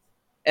always...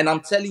 And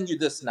I'm telling you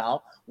this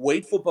now,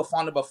 wait for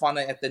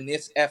Bafana at the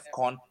next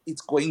AFCON.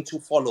 It's going to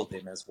follow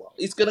them as well.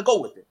 It's going to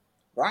go with them,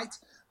 right?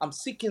 I'm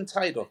sick and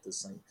tired of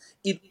this thing.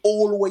 It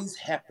always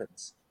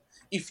happens.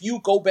 If you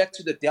go back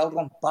to the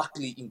Delron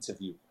Buckley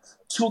interview,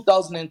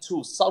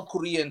 2002, South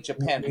Korea and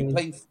Japan, we're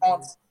playing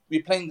France,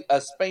 we're playing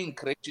Spain,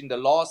 correct, in the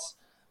last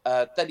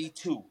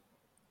 32.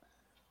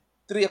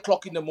 3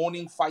 o'clock in the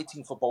morning,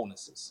 fighting for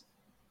bonuses.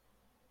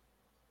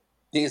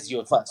 There's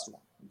your first one,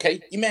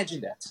 okay?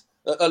 Imagine that.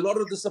 A lot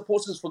of the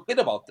supporters forget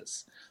about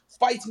this.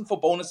 Fighting for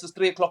bonuses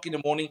 3 o'clock in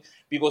the morning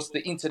because the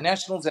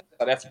internationals and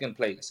South African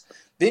players.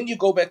 Then you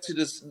go back to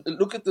this,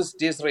 look at this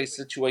Desiree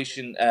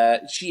situation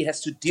she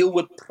has to deal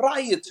with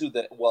prior to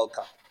the World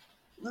Cup.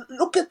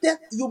 Look at that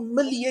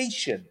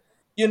humiliation.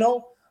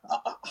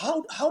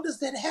 How does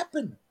that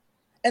happen?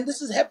 And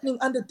this is happening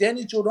under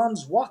Danny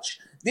Jordan's watch.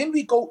 Then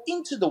we go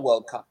into the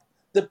World Cup,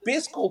 the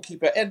best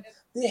goalkeeper, and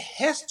there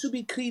has to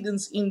be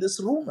credence in this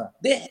rumor.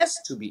 There has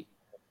to be.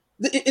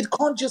 It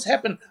can't just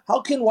happen.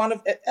 How can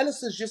Alice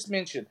has just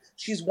mentioned,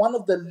 she's one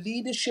of the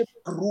leadership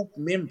group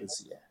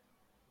members here.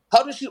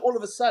 How does she all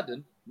of a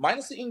sudden,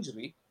 minus the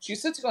injury,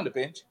 she's sitting on the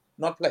bench,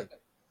 not play?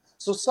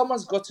 So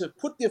someone's got to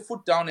put their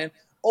foot down and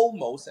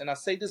almost, and I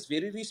say this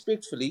very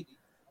respectfully,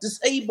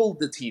 Disable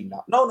the team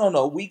now.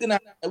 No. We're gonna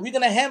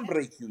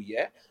handbrake you.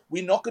 Yeah,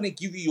 we're not gonna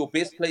give you your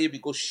best player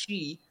because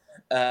she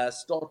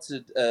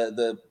started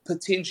the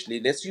potentially.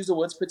 Let's use the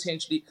words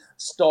potentially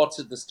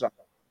started the strike.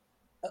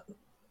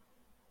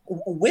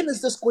 When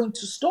is this going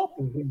to stop?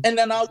 Mhm. And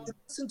then now you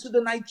listen to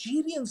the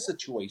Nigerian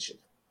situation.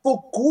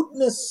 For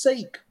goodness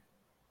sake,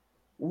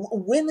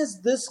 when is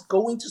this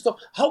going to stop?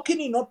 How can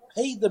you not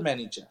pay the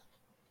manager?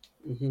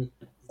 Mhm.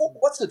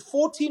 What's it?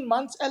 14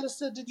 months,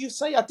 Alistair? Did you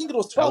say? I think it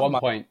was At 12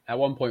 months. at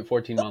one point,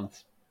 14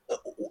 months.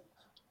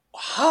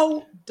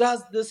 How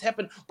does this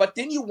happen? But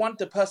then you want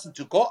the person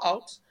to go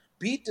out,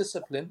 be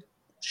disciplined,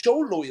 show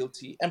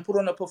loyalty, and put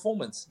on a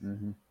performance.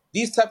 Mm-hmm.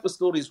 These type of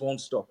stories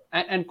won't stop.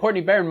 And Courtney,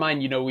 bear in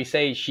mind, we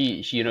say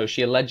she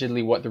she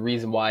allegedly what the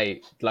reason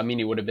why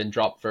Dlamini would have been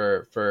dropped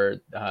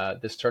for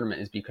this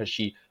tournament is because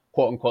she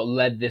quote unquote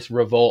led this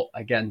revolt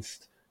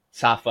against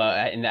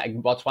Safa in that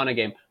Botswana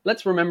game.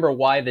 Let's remember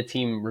why the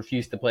team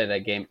refused to play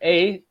that game.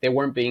 A, they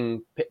weren't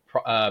being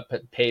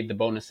paid the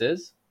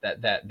bonuses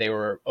that they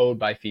were owed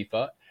by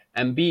FIFA,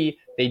 and B,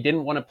 they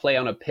didn't want to play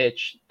on a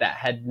pitch that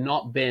had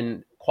not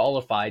been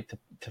qualified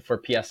for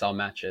PSL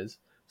matches.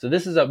 So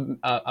this is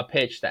a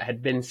pitch that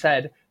had been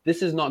said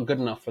this is not good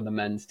enough for the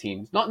men's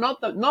teams. Not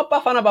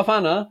Bafana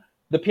Bafana,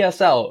 the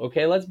PSL.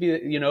 Okay, let's be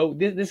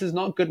this is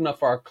not good enough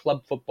for our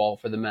club football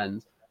for the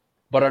men's,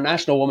 but our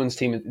national women's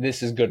team.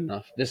 This is good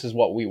enough. This is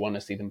what we want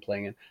to see them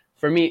playing in.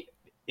 For me,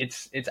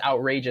 it's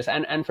outrageous.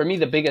 And for me,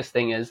 the biggest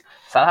thing is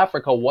South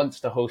Africa wants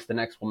to host the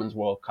next Women's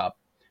World Cup.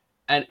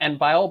 And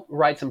by all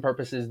rights and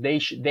purposes,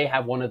 they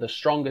have one of the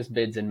strongest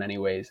bids in many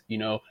ways.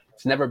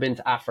 It's never been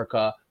to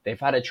Africa. They've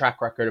had a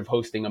track record of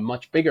hosting a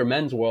much bigger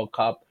men's World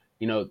Cup.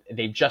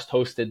 They've just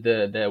hosted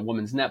the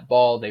women's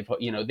netball.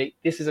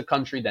 This is a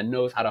country that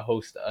knows how to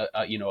host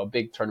a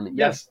big tournament.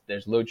 Yeah. Yes,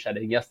 there's load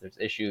shedding. Yes, there's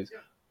issues,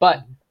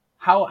 but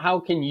how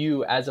can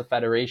you as a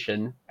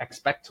federation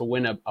expect to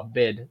win a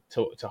bid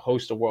to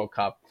host a World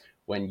Cup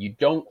when you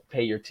don't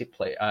pay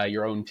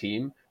your own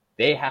team?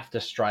 They have to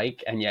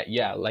strike, and yet,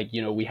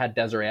 we had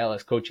Desiree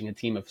Ellis coaching a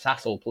team of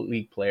Sasol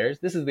League players.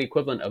 This is the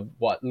equivalent of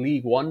what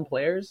League One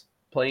players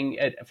playing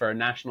it for a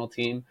national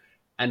team.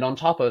 And on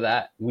top of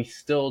that, we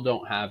still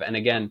don't have. And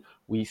again,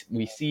 we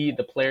see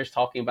the players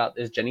talking about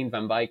this. Janine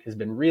Van Wyk has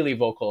been really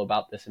vocal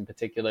about this in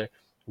particular.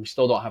 We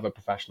still don't have a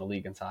professional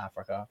league in South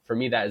Africa. For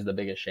me, that is the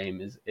biggest shame.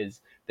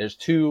 Is there's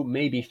 2,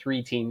 maybe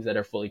 3 teams that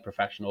are fully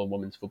professional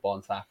women's football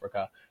in South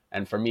Africa.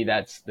 And for me,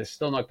 that's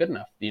still not good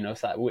enough.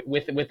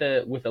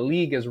 With a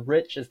league as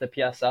rich as the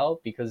PSL,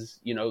 because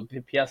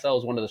the PSL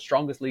is one of the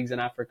strongest leagues in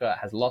Africa.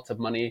 It has lots of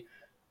money.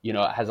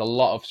 It has a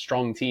lot of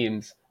strong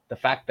teams. The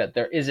fact that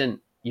there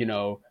isn't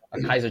a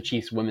Kaizer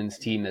Chiefs women's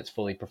team that's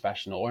fully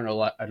professional, or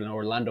an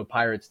Orlando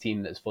Pirates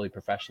team that's fully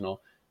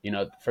professional.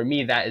 For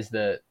me, that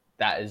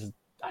is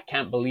I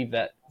can't believe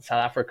that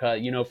South Africa.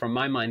 From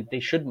my mind, they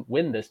shouldn't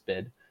win this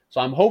bid. So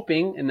I'm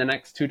hoping in the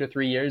next 2 to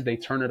 3 years they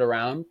turn it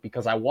around,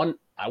 because I want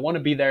to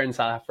be there in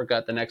South Africa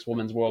at the next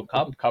Women's World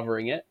Cup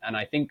covering it, and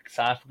I think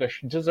South Africa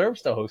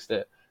deserves to host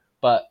it.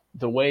 But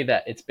the way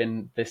that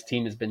this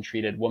team has been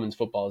treated, women's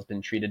football has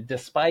been treated,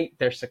 despite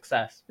their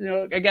success.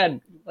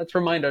 Again, let's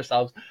remind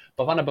ourselves,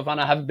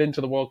 Bafana haven't been to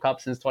the World Cup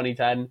since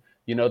 2010.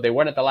 They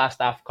weren't at the last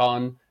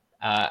AFCON.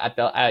 At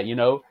the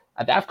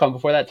AFCON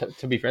before that,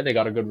 to be fair, they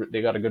got a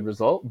good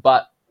result,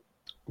 but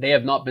they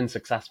have not been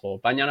successful.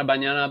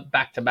 Banyana,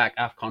 back-to-back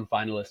AFCON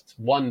finalists,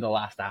 won the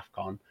last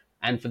AFCON,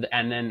 and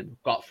then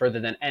got further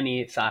than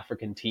any South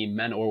African team,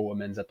 men or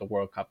women's, at the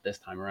World Cup this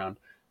time around.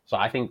 So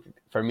I think,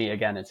 for me,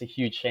 again, it's a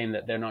huge shame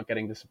that they're not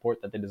getting the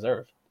support that they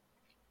deserve.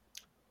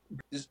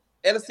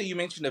 Alistair, you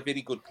mentioned a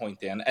very good point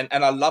there,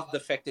 and I love the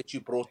fact that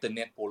you brought the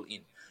netball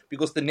in,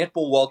 because the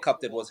Netball World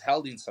Cup that was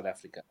held in South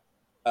Africa,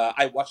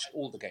 I watched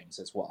all the games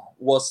as well,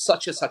 was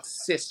such a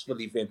successful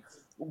event.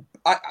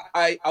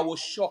 I was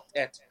shocked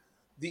at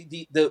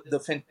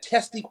the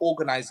fantastic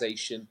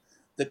organization,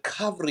 the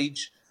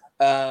coverage,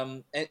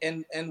 and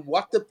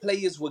what the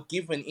players were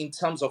given in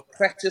terms of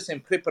practice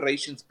and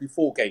preparations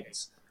before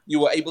games.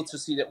 You were able to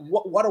see that.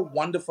 What a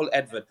wonderful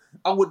advert.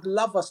 I would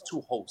love us to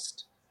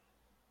host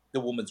the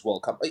Women's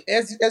World Cup,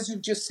 as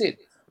you've just said,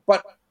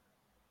 but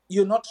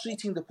you're not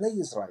treating the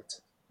players right.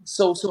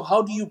 So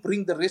how do you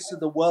bring the rest of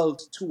the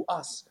world to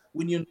us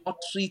when you're not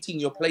treating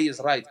your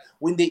players right?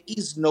 When there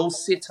is no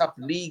set-up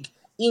league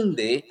in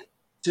there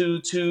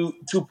to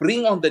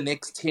bring on the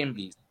next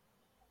Tembis,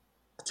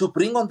 to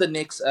bring on the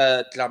next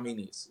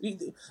Dlaminis,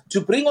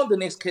 to bring on the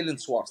next Kellen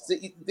Swartz.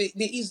 There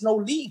is no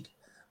league.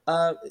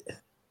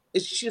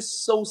 It's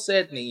just so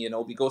saddening,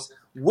 because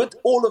with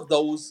all of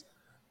those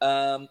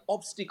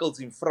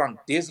obstacles in front,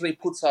 Desiree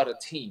puts out a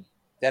team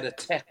that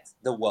attacked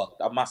the world,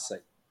 I must say.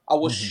 I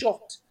was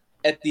shocked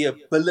at the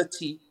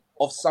ability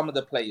of some of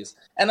the players.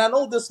 And I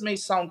know this may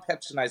sound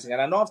patronizing,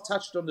 and I know I've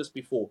touched on this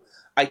before.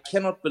 I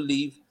cannot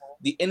believe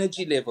the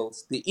energy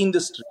levels, the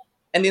industry.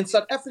 And in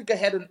South Africa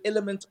had an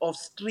element of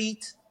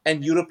street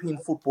and European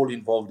football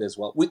involved as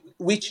well,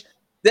 which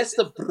that's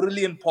the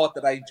brilliant part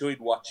that I enjoyed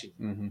watching.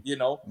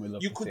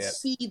 You could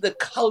see the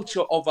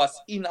culture of us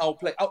in our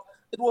play.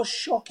 It was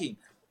shocking.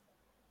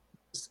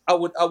 I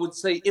would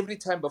say every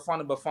time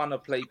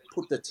Bafana play,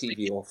 put the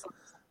TV off.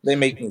 They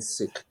make me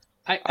sick.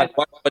 I, I'd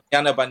watch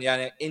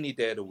Banyana any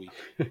day of the week.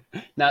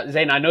 Now,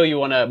 Zain, I know you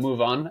want to move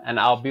on, and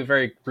I'll be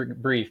very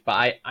brief,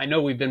 but I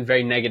know we've been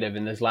very negative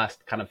in this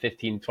last kind of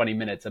 15, 20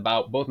 minutes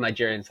about both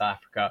Nigeria and South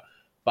Africa.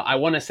 But I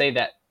want to say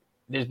that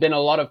there's been a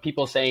lot of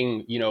people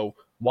saying,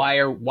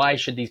 why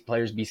should these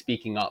players be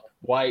speaking up?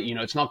 Why,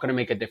 it's not going to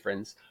make a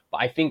difference.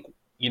 But I think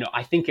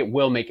it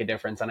will make a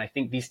difference. And I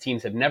think these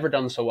teams have never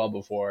done so well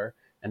before,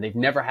 and they've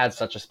never had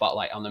such a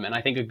spotlight on them. And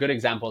I think a good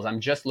example is I'm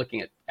just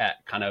looking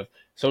at kind of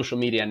social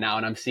media now,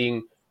 and I'm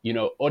seeing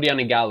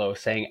Odion Gallo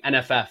saying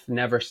NFF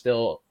never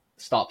still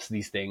stops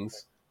these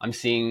things. I'm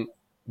seeing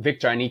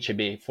Victor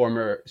Anichebe,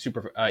 former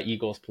Super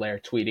Eagles player,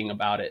 tweeting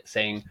about it,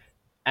 saying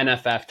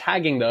NFF,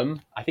 tagging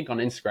them, I think on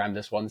Instagram,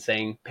 this one,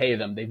 saying, pay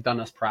them, they've done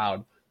us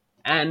proud.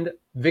 And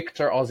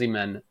Victor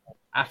Osimhen,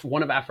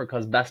 one of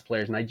Africa's best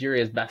players,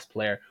 Nigeria's best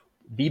player,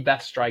 the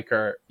best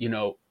striker,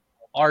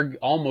 are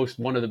almost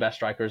one of the best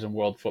strikers in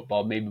world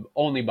football, maybe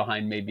only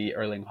behind maybe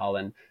Erling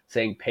Haaland,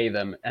 saying pay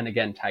them, and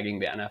again tagging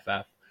the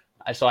NFF.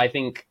 So I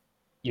think,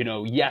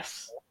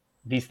 yes,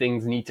 these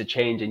things need to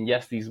change, and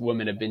yes, these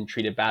women have been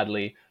treated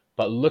badly,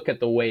 but look at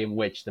the way in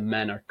which the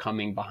men are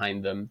coming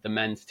behind them, the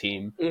men's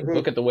team. Mm-hmm.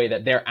 Look at the way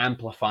that they're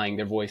amplifying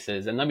their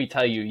voices. And let me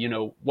tell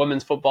you,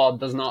 women's football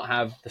does not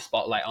have the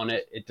spotlight on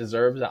it it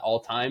deserves at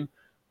all time.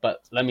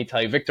 But let me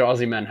tell you, Victor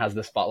Osimhen has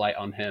the spotlight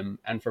on him.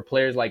 And for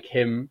players like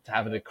him to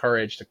have the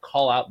courage to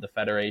call out the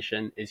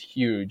federation is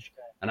huge.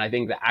 And I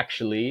think that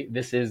actually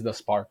this is the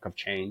spark of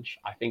change.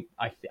 I think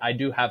I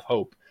do have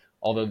hope,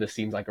 although this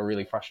seems like a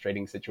really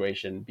frustrating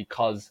situation,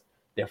 because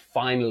they're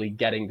finally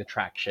getting the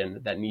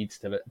traction that needs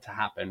to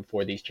happen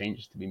for these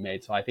changes to be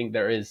made. So I think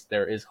there is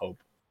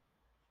hope.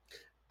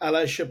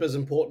 Allyship is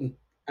important,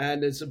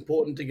 and it's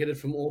important to get it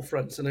from all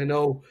fronts. And I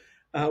know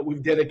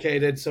we've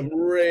dedicated some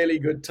really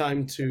good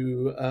time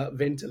to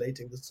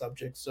ventilating the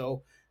subject.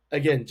 So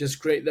again, just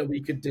great that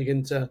we could dig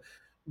into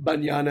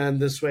Banyana in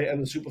this way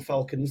and the Super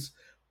Falcons.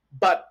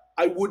 But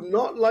I would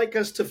not like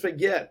us to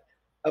forget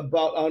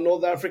about our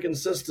North African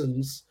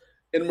sisters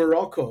in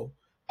Morocco.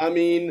 I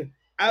mean,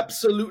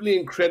 absolutely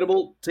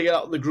incredible to get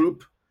out of the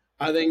group.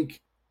 I think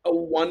a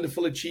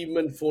wonderful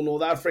achievement for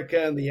North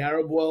Africa and the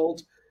Arab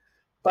world.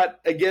 But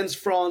against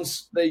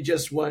France, they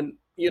just weren't,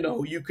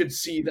 you could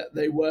see that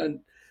they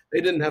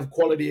didn't have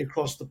quality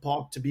across the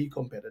park to be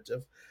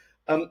competitive.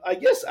 I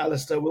guess,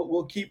 Alistair,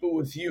 we'll keep it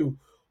with you.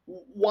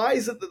 Why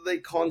is it that they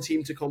can't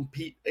seem to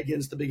compete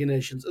against the bigger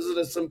nations? Is it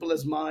as simple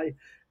as my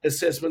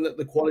assessment that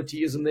the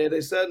quality isn't there?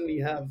 They certainly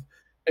have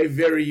a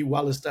very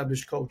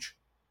well-established coach.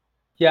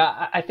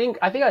 Yeah, I think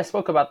I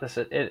spoke about this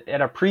at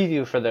a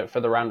preview for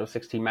the round of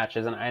 16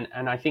 matches,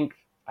 and I think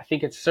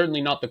it's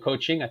certainly not the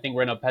coaching. I think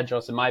Renaud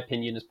Pedros, in my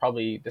opinion, is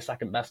probably the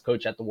second best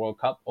coach at the World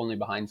Cup, only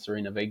behind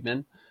Serena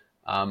Wigman.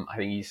 I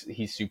think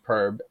he's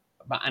superb,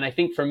 and I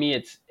think for me,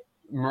 it's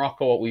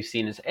Morocco. What we've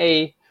seen is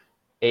a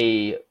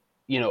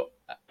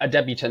a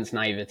debutant's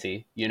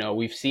naivety.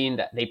 We've seen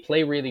that they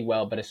play really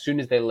well, but as soon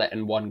as they let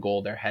in one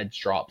goal, their heads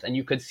dropped. And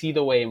you could see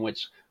the way in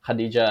which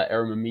Khadija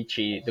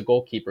Erimamichi, the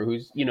goalkeeper,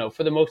 who's,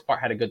 for the most part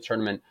had a good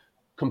tournament,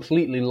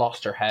 completely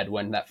lost her head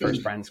when that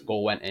first France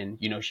goal went in.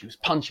 She was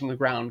punching the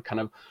ground,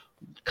 kind of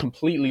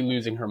completely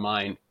losing her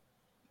mind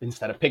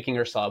instead of picking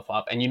herself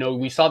up. And,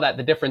 we saw that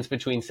the difference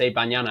between, say,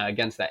 Banyana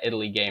against that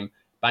Italy game.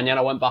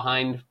 Banyana went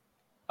behind,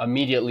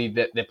 immediately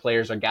the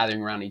players are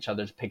gathering around each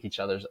other to pick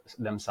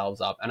themselves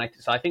up. And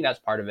so I think that's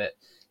part of it.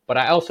 But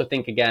I also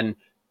think, again,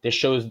 this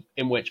shows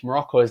in which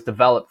Morocco has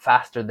developed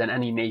faster than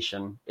any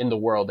nation in the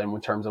world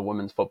in terms of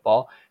women's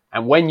football.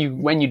 And when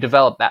you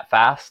develop that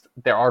fast,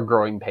 there are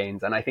growing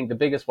pains. And I think the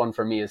biggest one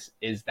for me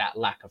is that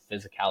lack of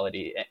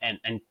physicality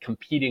and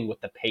competing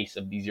with the pace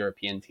of these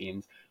European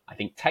teams. I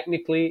think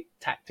technically,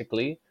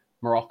 tactically,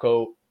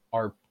 Morocco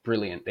are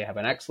brilliant. They have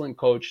an excellent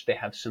coach. They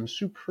have some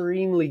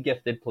supremely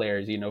gifted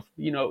players.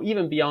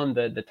 Even beyond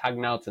the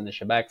Tagnouts and the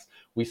Shebeks,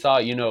 we saw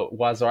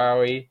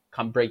Wazraoui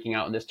come breaking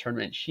out in this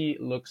tournament. She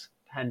looks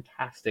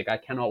fantastic. I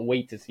cannot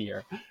wait to see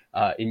her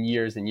in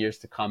years and years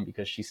to come,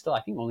 because she's still,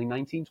 I think, only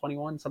 19,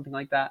 21, something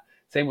like that.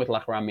 Same with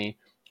Lahrami.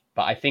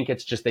 But I think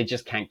it's just they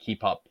just can't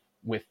keep up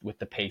with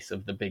the pace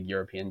of the big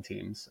European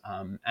teams.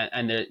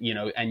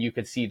 And you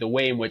could see the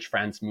way in which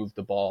France moved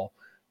the ball.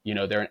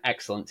 They're an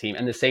excellent team.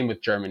 And the same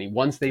with Germany.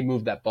 Once they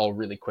move that ball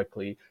really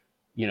quickly,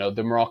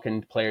 the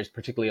Moroccan players,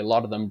 particularly a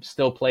lot of them,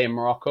 still play in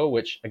Morocco,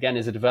 which again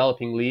is a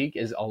developing league,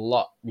 is a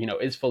lot,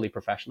 is fully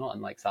professional,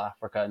 unlike South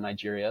Africa and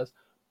Nigeria's.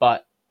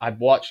 But I've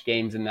watched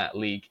games in that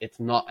league. It's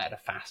not at a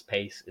fast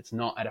pace. It's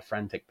not at a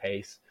frantic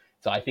pace.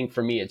 So I think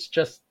for me, it's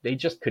just, they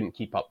just couldn't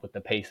keep up with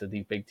the pace of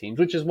these big teams,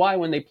 which is why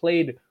when they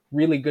played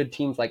really good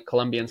teams like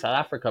Colombia and South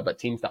Africa, but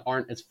teams that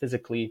aren't as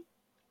physically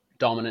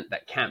dominant,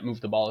 that can't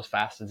move the ball as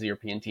fast as the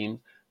European teams,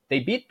 they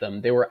beat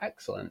them. They were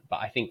excellent.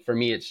 But I think for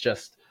me, it's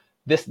just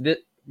this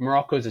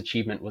Morocco's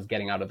achievement was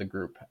getting out of the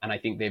group. And I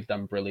think they've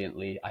done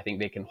brilliantly. I think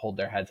they can hold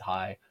their heads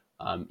high,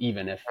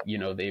 even if,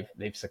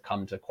 they've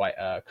succumbed to quite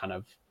a kind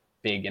of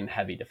big and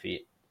heavy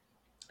defeat.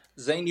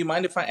 Zane, you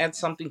mind if I add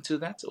something to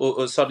that?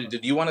 Or sorry,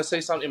 did you want to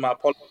say something? My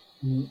apologies.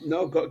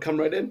 No, come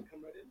right in.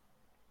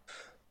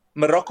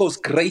 Morocco's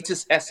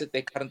greatest asset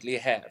they currently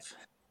have,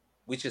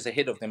 which is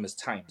ahead of them, is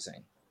time,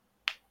 Zane.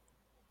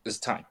 Is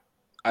time.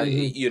 I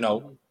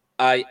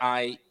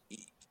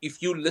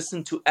if you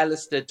listen to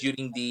Alistair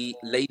during the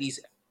ladies,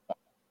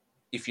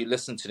 if you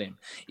listen to them,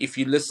 if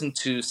you listen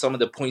to some of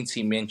the points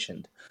he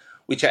mentioned,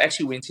 which I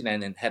actually went in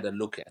and had a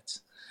look at,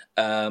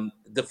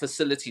 the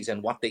facilities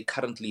and what they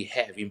currently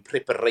have in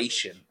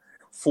preparation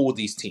for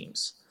these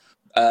teams.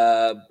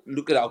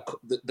 Look at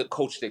the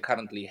coach they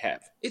currently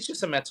have. It's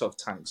just a matter of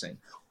time, Zane.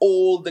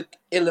 All the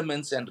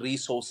elements and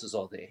resources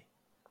are there.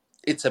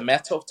 It's a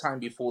matter of time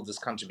before this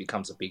country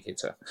becomes a big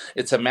hitter.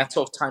 It's a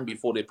matter of time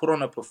before they put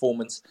on a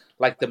performance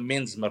like the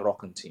men's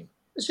Moroccan team.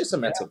 It's just a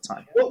matter of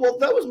time. Well,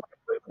 that was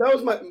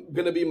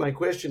going to be my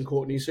question,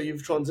 Courtney. So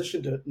you've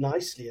transitioned it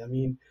nicely. I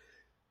mean,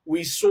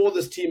 we saw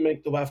this team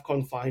make the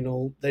WAFCON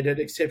final. They did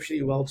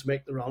exceptionally well to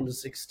make the round of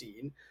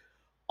 16.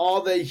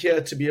 Are they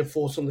here to be a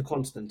force on the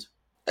continent?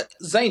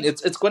 Zane,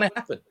 it's going to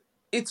happen.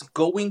 It's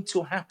going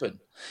to happen.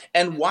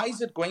 And why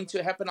is it going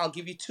to happen? I'll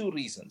give you two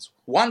reasons.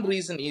 One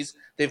reason is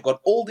they've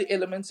got all the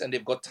elements and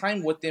they've got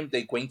time with them.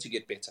 They're going to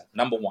get better.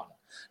 Number one.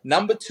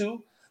 Number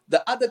two,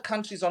 the other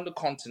countries on the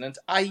continent,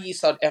 i.e.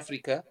 South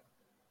Africa,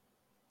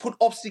 put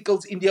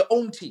obstacles in their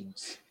own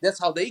teams. That's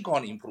how they're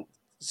going to improve.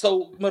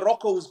 So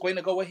Morocco is going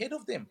to go ahead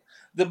of them.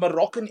 The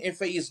Moroccan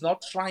FA is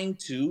not trying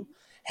to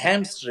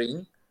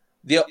hamstring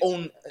their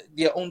own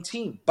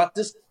team. But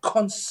this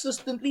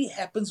consistently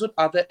happens with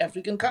other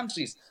African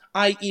countries,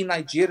 i.e.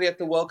 Nigeria at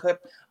the World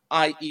Cup,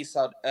 i.e.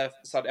 South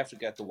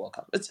Africa at the World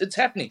Cup. It's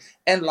happening.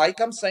 And like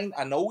I'm saying,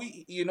 I know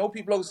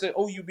people will say,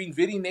 oh, you've been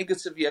very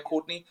negative here,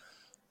 Courtney.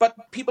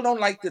 But people don't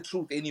like the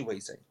truth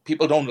anyways.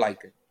 People don't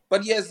like it.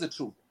 But here's the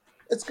truth.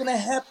 It's going to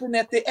happen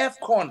at the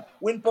AFCON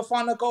when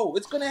Bafana go.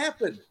 It's going to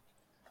happen.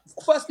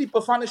 Firstly,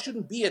 Bafana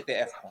shouldn't be at the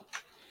AFCON.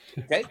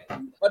 Okay?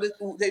 But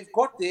they've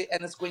got there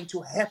and it's going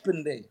to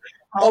happen there.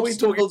 Are we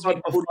talking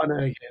about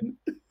Bafana again?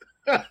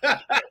 No.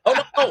 We're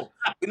not talking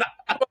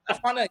about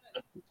Bafana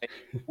again.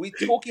 We're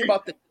talking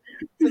about the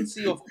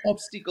frequency of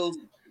obstacles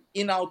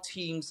in our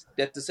teams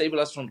that disable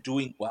us from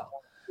doing well.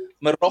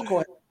 Morocco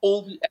has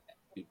all the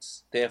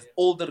attributes. They have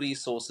all the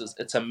resources.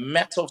 It's a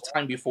matter of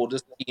time before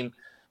this team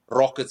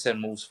rockets and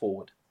moves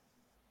forward.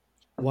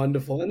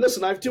 Wonderful. And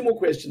listen, I have two more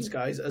questions,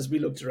 guys, as we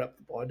look to wrap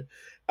the pod.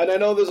 And I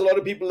know there's a lot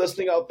of people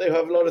listening out there who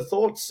have a lot of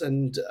thoughts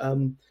and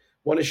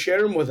want to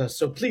share them with us.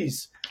 So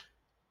please,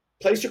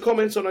 place your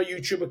comments on our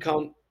YouTube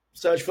account.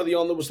 Search for the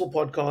On the Whistle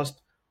podcast.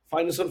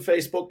 Find us on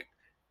Facebook,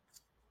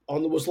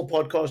 On the Whistle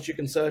podcast. You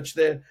can search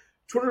there.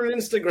 Twitter and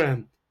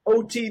Instagram,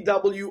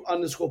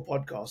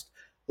 OTW_podcast.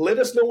 Let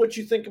us know what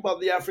you think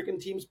about the African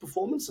team's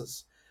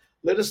performances.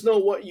 Let us know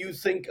what you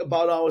think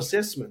about our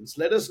assessments.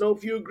 Let us know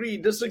if you agree,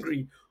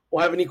 disagree,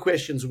 or have any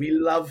questions. We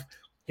love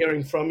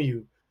hearing from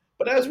you.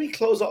 But as we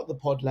close out the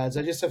pod, lads,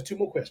 I just have two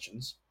more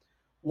questions.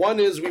 One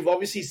is, we've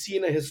obviously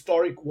seen a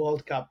historic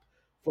World Cup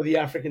for the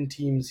African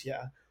teams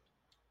here.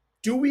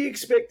 Do we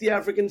expect the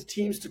African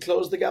teams to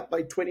close the gap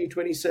by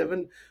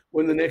 2027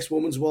 when the next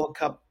Women's World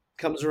Cup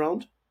comes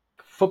around?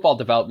 Football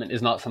development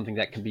is not something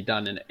that can be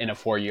done in a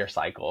 4-year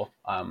cycle.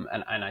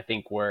 And I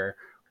think we're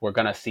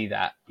going to see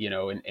that,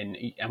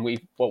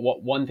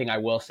 one thing I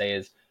will say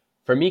is,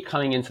 for me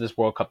coming into this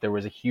World Cup, there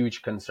was a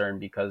huge concern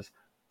because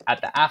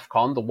at the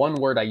AFCON, the one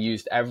word I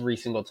used every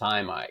single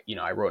time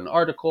I wrote an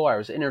article, I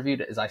was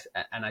interviewed,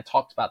 and I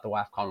talked about the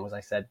WAFCON, was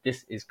I said,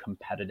 this is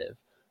competitive.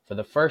 For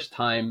the first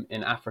time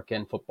in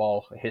African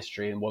football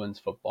history and women's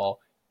football,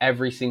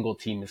 every single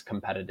team is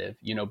competitive.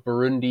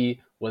 Burundi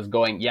was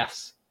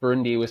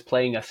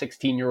playing a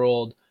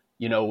 16-year-old,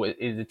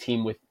 is a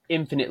team with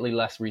infinitely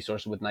less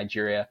resources with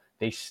Nigeria.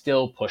 They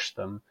still push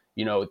them.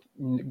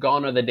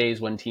 Gone are the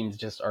days when teams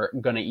just are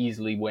going to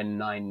easily win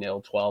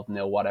 9-0,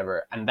 12-0,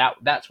 whatever. And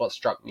that's what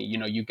struck me.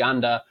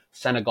 Uganda,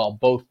 Senegal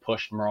both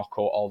pushed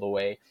Morocco all the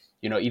way.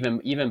 Even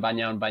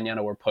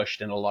Banyana were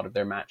pushed in a lot of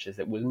their matches.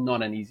 It was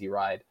not an easy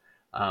ride.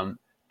 And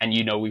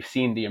we've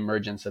seen the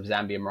emergence of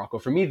Zambia and Morocco.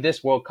 For me,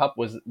 this World Cup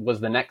was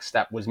the next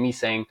step, was me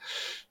saying,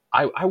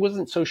 I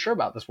wasn't so sure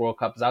about this World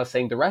Cup, as I was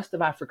saying the rest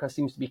of Africa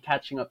seems to be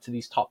catching up to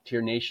these top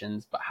tier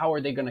nations, but how are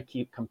they going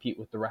to compete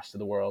with the rest of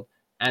the world?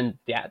 And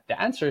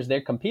the answer is they're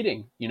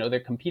competing.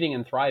 They're competing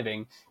and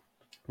thriving.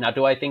 Now,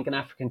 do I think an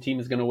African team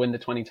is going to win the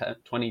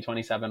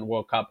 2027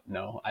 World Cup?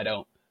 No, I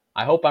don't.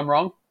 I hope I'm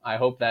wrong. I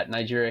hope that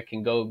Nigeria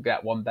can go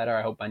get one better.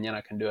 I hope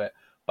Banyana can do it.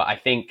 But I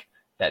think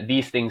that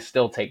these things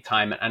still take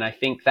time. And I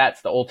think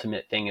that's the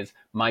ultimate thing. Is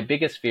my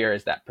biggest fear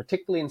is that,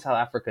 particularly in South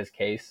Africa's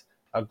case,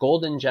 a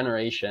golden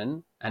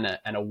generation and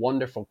a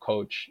wonderful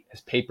coach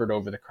has papered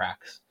over the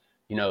cracks.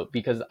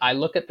 Because I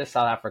look at the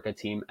South Africa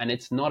team and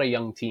it's not a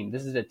young team.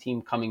 This is a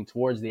team coming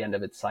towards the end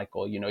of its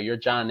cycle. Your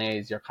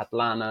Janes, your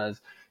Katlanas,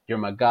 your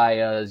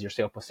Magayas, your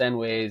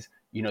Seoposenwes.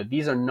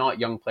 These are not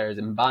young players.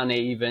 Mbane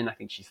even, I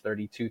think she's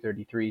 32,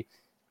 33.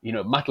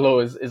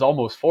 Matlo is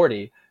almost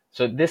 40.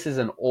 So this is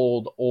an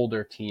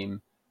older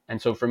team.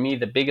 And so for me,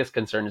 the biggest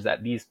concern is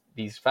that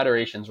these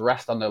federations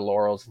rest on their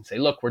laurels and say,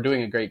 look, we're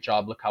doing a great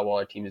job. Look how well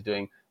our team is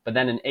doing. But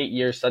then in 8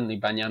 years, suddenly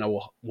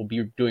Banyana will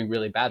be doing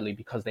really badly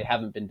because they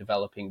haven't been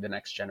developing the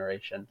next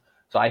generation.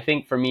 So I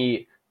think for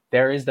me,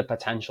 there is the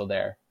potential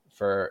there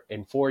for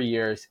in 4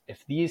 years,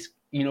 if these,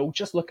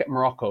 just look at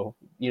Morocco,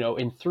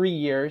 in 3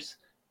 years,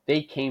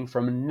 they came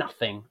from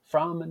nothing.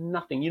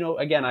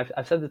 Again,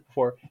 I've said this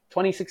before,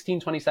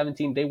 2016,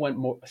 2017, they went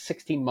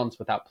 16 months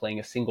without playing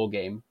a single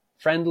game,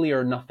 friendly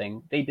or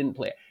nothing. They didn't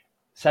play.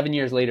 7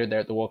 years later,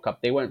 they're at the World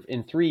Cup. They went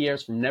in 3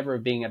 years from never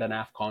being at an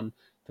AFCON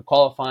to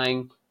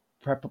qualifying,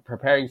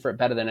 preparing for it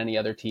better than any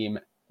other team,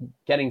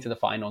 getting to the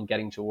final and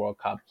getting to a World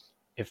Cup.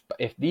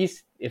 If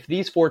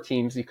these 4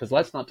 teams, because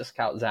let's not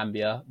discount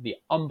Zambia, the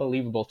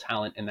unbelievable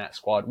talent in that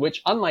squad,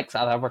 which unlike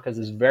South Africa's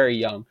is very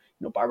young.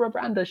 Barbara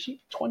Branda, she's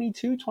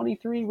 22,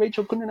 23,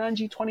 Rachel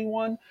Kundananji,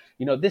 21.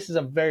 This is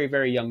a very,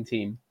 very young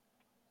team.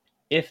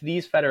 If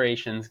these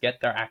federations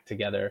get their act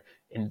together,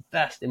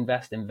 invest in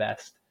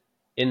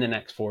the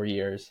next 4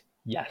 years,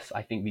 yes,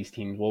 I think these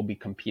teams will be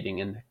competing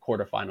in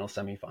quarterfinals,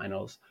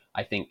 semifinals.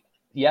 I think,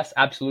 yes,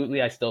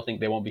 absolutely. I still think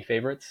they won't be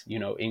favorites.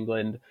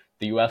 England,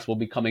 the US will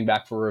be coming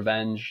back for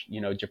revenge.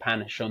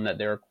 Japan has shown that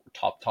they're a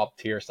top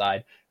tier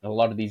side. And a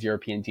lot of these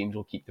European teams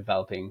will keep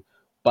developing.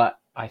 But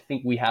I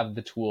think we have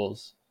the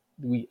tools.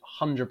 We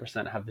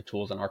 100% have the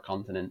tools on our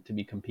continent to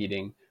be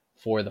competing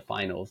for the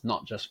finals,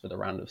 not just for the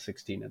round of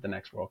 16 at the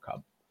next World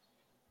Cup.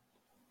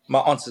 My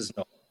answer is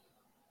no.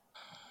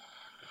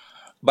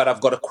 But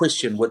I've got a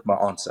question with my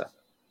answer.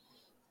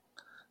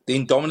 The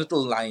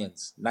Indomitable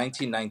Lions,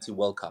 1990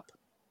 World Cup,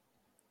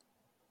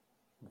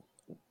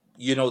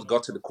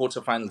 got to the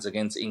quarterfinals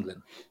against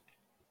England.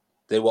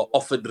 They were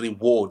offered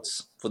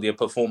rewards for their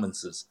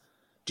performances.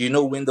 Do you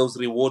know when those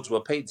rewards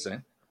were paid,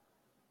 Zain?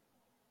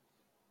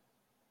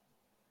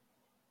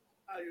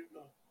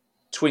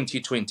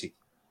 2020.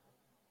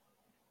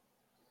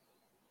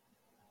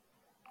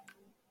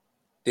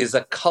 There's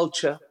a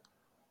culture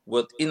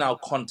within our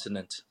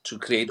continent to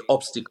create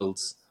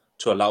obstacles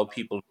to allow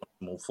people to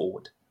move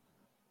forward.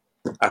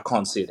 I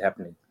can't see it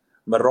happening.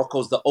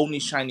 Morocco's the only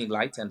shining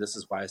light, and this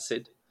is why I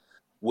said,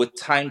 with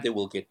time they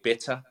will get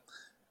better.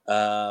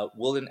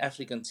 Will an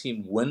African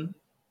team win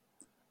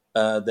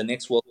the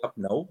next World Cup?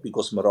 No,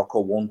 because Morocco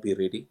won't be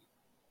ready.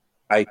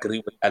 I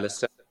agree with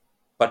Alistair,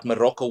 but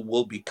Morocco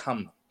will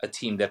become a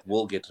team that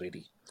will get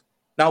ready.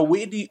 Now,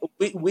 where do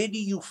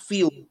you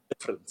feel the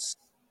difference?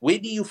 Where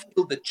do you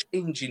feel the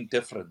change in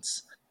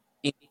difference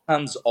in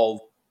terms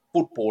of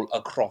football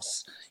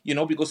across?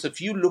 Because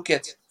if you look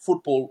at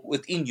football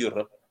within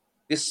Europe,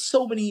 there's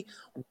so many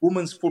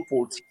women's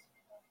football teams,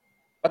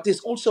 but there's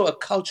also a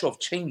culture of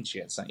change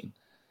here, Zain.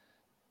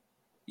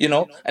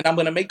 And I'm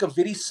going to make a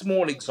very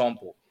small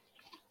example.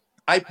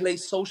 I play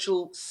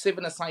social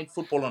 7-a-side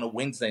football on a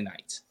Wednesday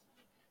night.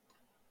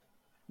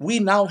 We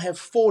now have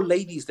 4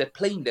 ladies that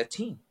play in that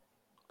team.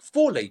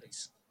 4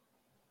 ladies.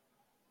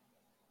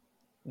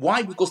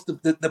 Why? Because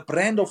the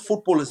brand of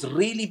football has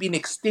really been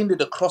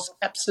extended across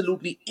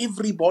absolutely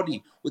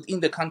everybody within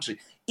the country.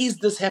 Is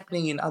this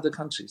happening in other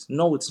countries?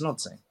 No, it's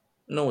not, Zain.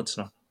 No, it's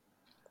not.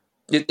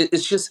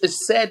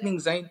 It's saddening,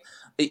 Zain.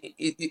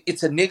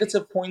 It's a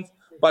negative point,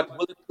 but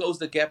will it close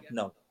the gap?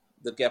 No,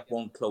 the gap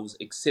won't close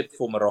except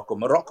for Morocco.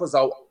 Morocco's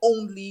our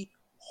only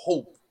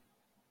hope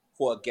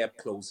for a gap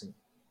closing.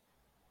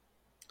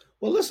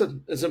 Well,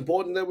 listen, it's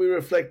important that we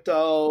reflect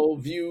our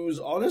views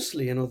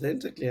honestly and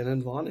authentically and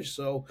unvarnished.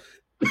 So,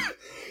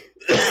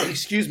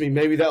 excuse me,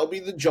 maybe that'll be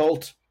the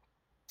jolt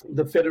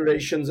the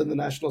federations and the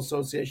national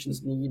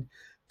associations need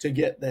to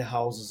get their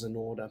houses in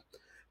order,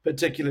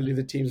 particularly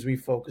the teams we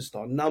focused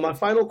on. Now, my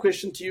final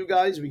question to you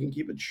guys, we can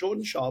keep it short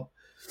and sharp.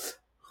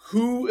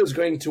 Who is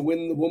going to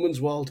win the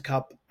Women's World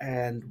Cup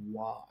and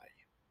why?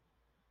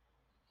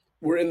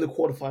 We're in the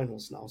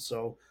quarterfinals now,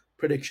 so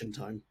prediction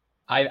time.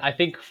 I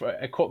think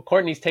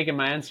Courtney's taken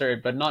my answer,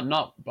 but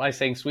not by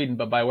saying Sweden,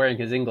 but by wearing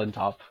his England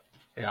top.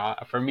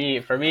 Yeah, for me,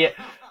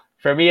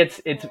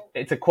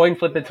 it's a coin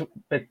flip.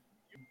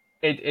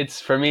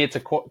 It's a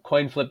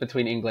coin flip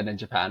between England and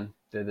Japan.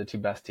 They're the 2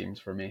 best teams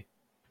for me.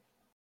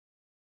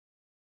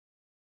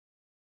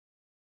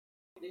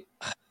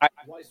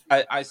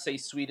 I say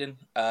Sweden.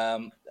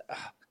 I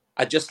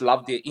just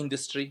love their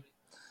industry.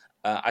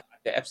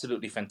 They're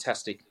absolutely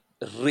fantastic.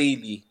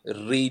 Really,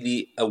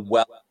 really a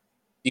well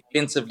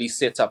defensively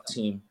set up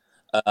team.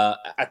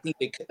 I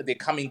think they're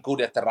coming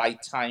good at the right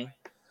time.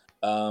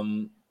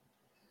 I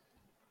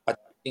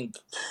think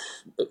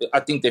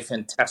they're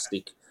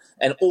fantastic,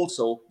 and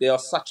also they are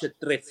such a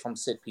threat from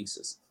set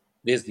pieces.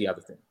 There's the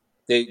other thing.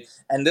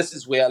 And this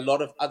is where a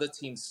lot of other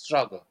teams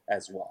struggle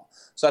as well.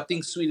 So I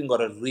think Sweden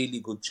got a really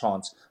good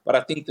chance, but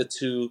I think the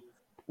 2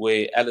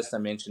 where Alistair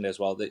mentioned as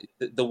well,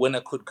 the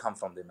winner could come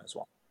from them as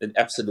well. It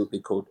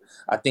absolutely could.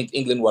 I think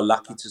England were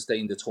lucky to stay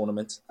in the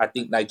tournament. I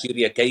think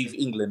Nigeria gave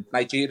England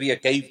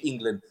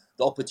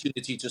the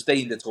opportunity to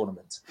stay in the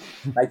tournament.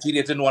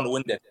 Nigeria didn't want to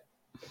win that.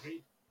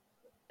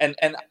 And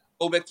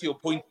go back to your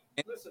point.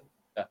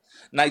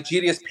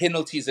 Nigeria's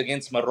penalties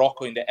against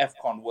Morocco in the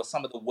AFCON were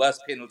some of the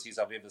worst penalties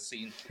I've ever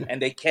seen,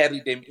 and they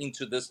carried them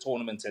into this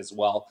tournament as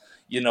well.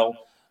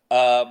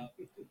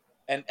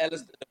 And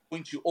Alice, the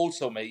point you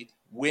also made,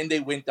 when they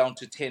went down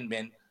to 10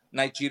 men,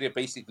 Nigeria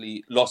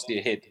basically lost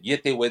their head,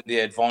 yet they were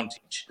their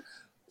advantage.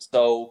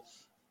 So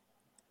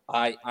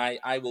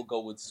I will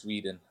go with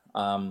Sweden.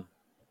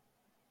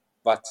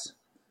 But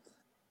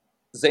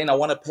Zain, I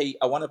want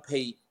to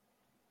pay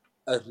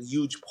a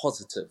huge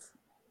positive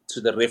to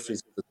the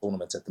referees of the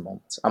tournament at the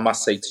moment. I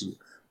must say to you,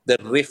 the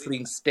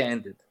refereeing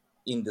standard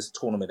in this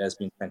tournament has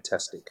been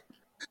fantastic.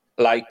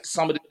 Like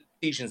some of the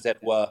decisions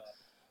that were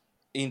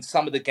in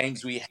some of the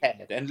games we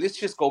had, and let's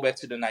just go back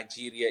to the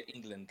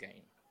Nigeria-England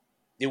game.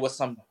 There were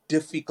some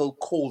difficult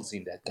calls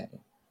in that game,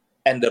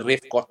 and the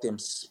ref got them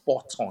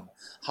spot on,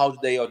 how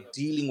they are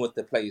dealing with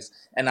the players.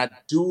 And I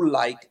do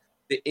like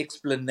the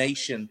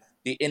explanation,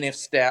 the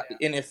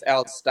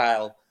NFL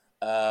style,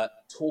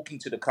 talking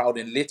to the crowd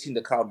and letting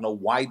the crowd know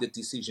why the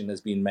decision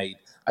has been made.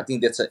 I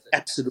think that's an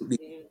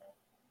absolutely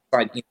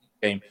exciting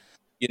game.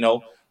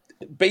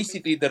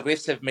 Basically the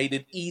refs have made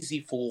it easy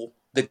for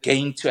the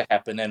game to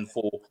happen and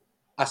for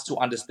us to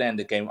understand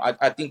the game.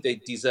 I think they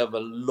deserve a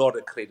lot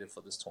of credit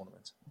for this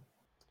tournament.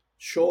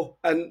 Sure.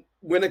 And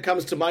when it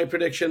comes to my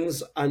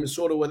predictions, I'm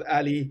sort of with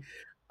Ali.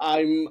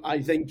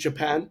 I think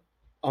Japan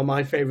are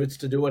my favorites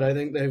to do it. I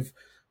think they've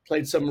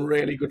played some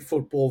really good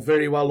football,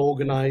 very well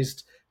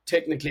organized,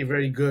 technically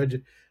very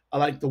good. I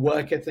like the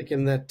work ethic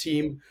in that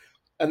team.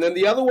 And then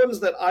the other ones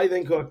that I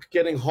think are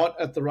getting hot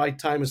at the right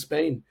time is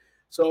Spain.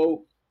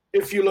 So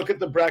if you look at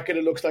the bracket,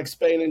 it looks like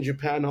Spain and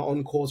Japan are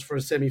on course for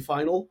a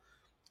semi-final.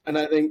 And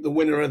I think the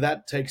winner of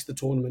that takes the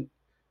tournament.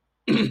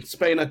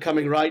 Spain are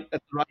coming right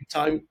at the right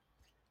time.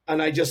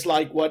 And I just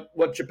like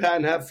what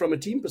Japan have from a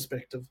team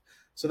perspective.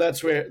 So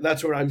that's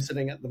where I'm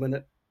sitting at the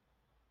minute.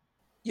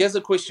 Here's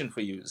a question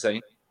for you,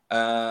 Zain.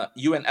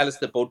 You and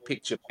Alistair both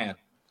picked Japan.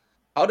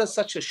 How does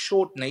such a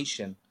short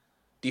nation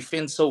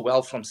defend so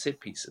well from set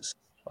pieces?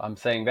 I'm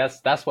saying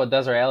that's what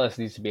Desiree Ellis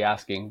needs to be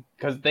asking,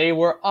 because they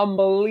were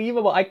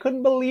unbelievable. I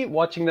couldn't believe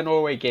watching the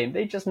Norway game.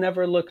 They just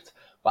never looked.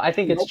 But I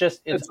think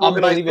it's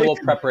unbelievable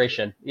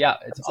preparation. Yeah,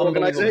 it's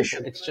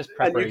organization. It's just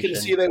preparation. And you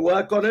can see they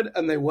work on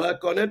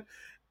it,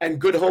 and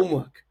good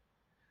homework.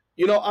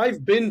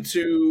 I've been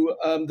to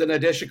the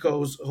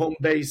Nadeshiko's home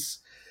base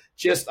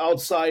just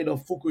outside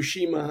of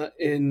Fukushima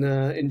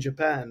in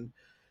Japan.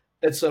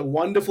 It's a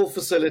wonderful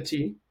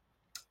facility.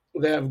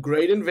 They have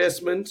great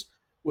investment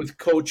with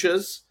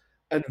coaches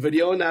and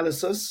video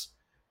analysis,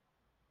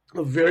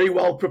 a very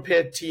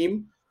well-prepared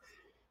team,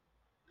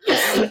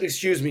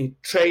 excuse me,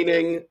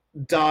 training,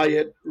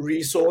 diet,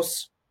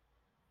 resource,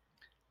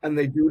 and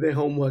they do their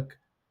homework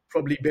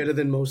probably better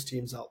than most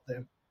teams out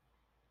there.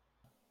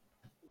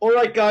 All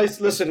right,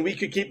 guys, listen, we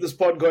could keep this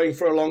pod going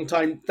for a long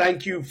time.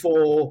 Thank you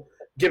for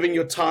giving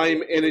your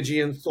time, energy,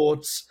 and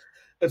thoughts.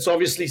 It's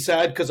obviously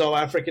sad because our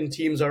African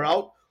teams are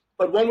out,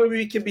 but one way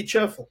we can be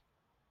cheerful.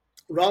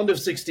 Round of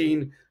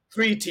 16,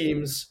 3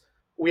 teams.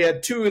 We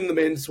had 2 in the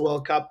Men's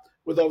World Cup,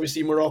 with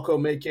obviously Morocco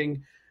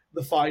making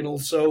the final.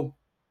 So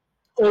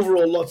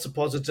overall, lots of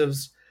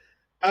positives.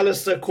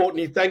 Alistair,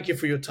 Courtney, thank you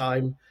for your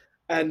time.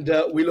 And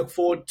we look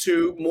forward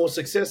to more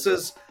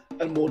successes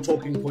and more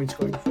talking points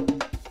going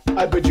forward.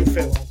 I bid you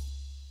farewell.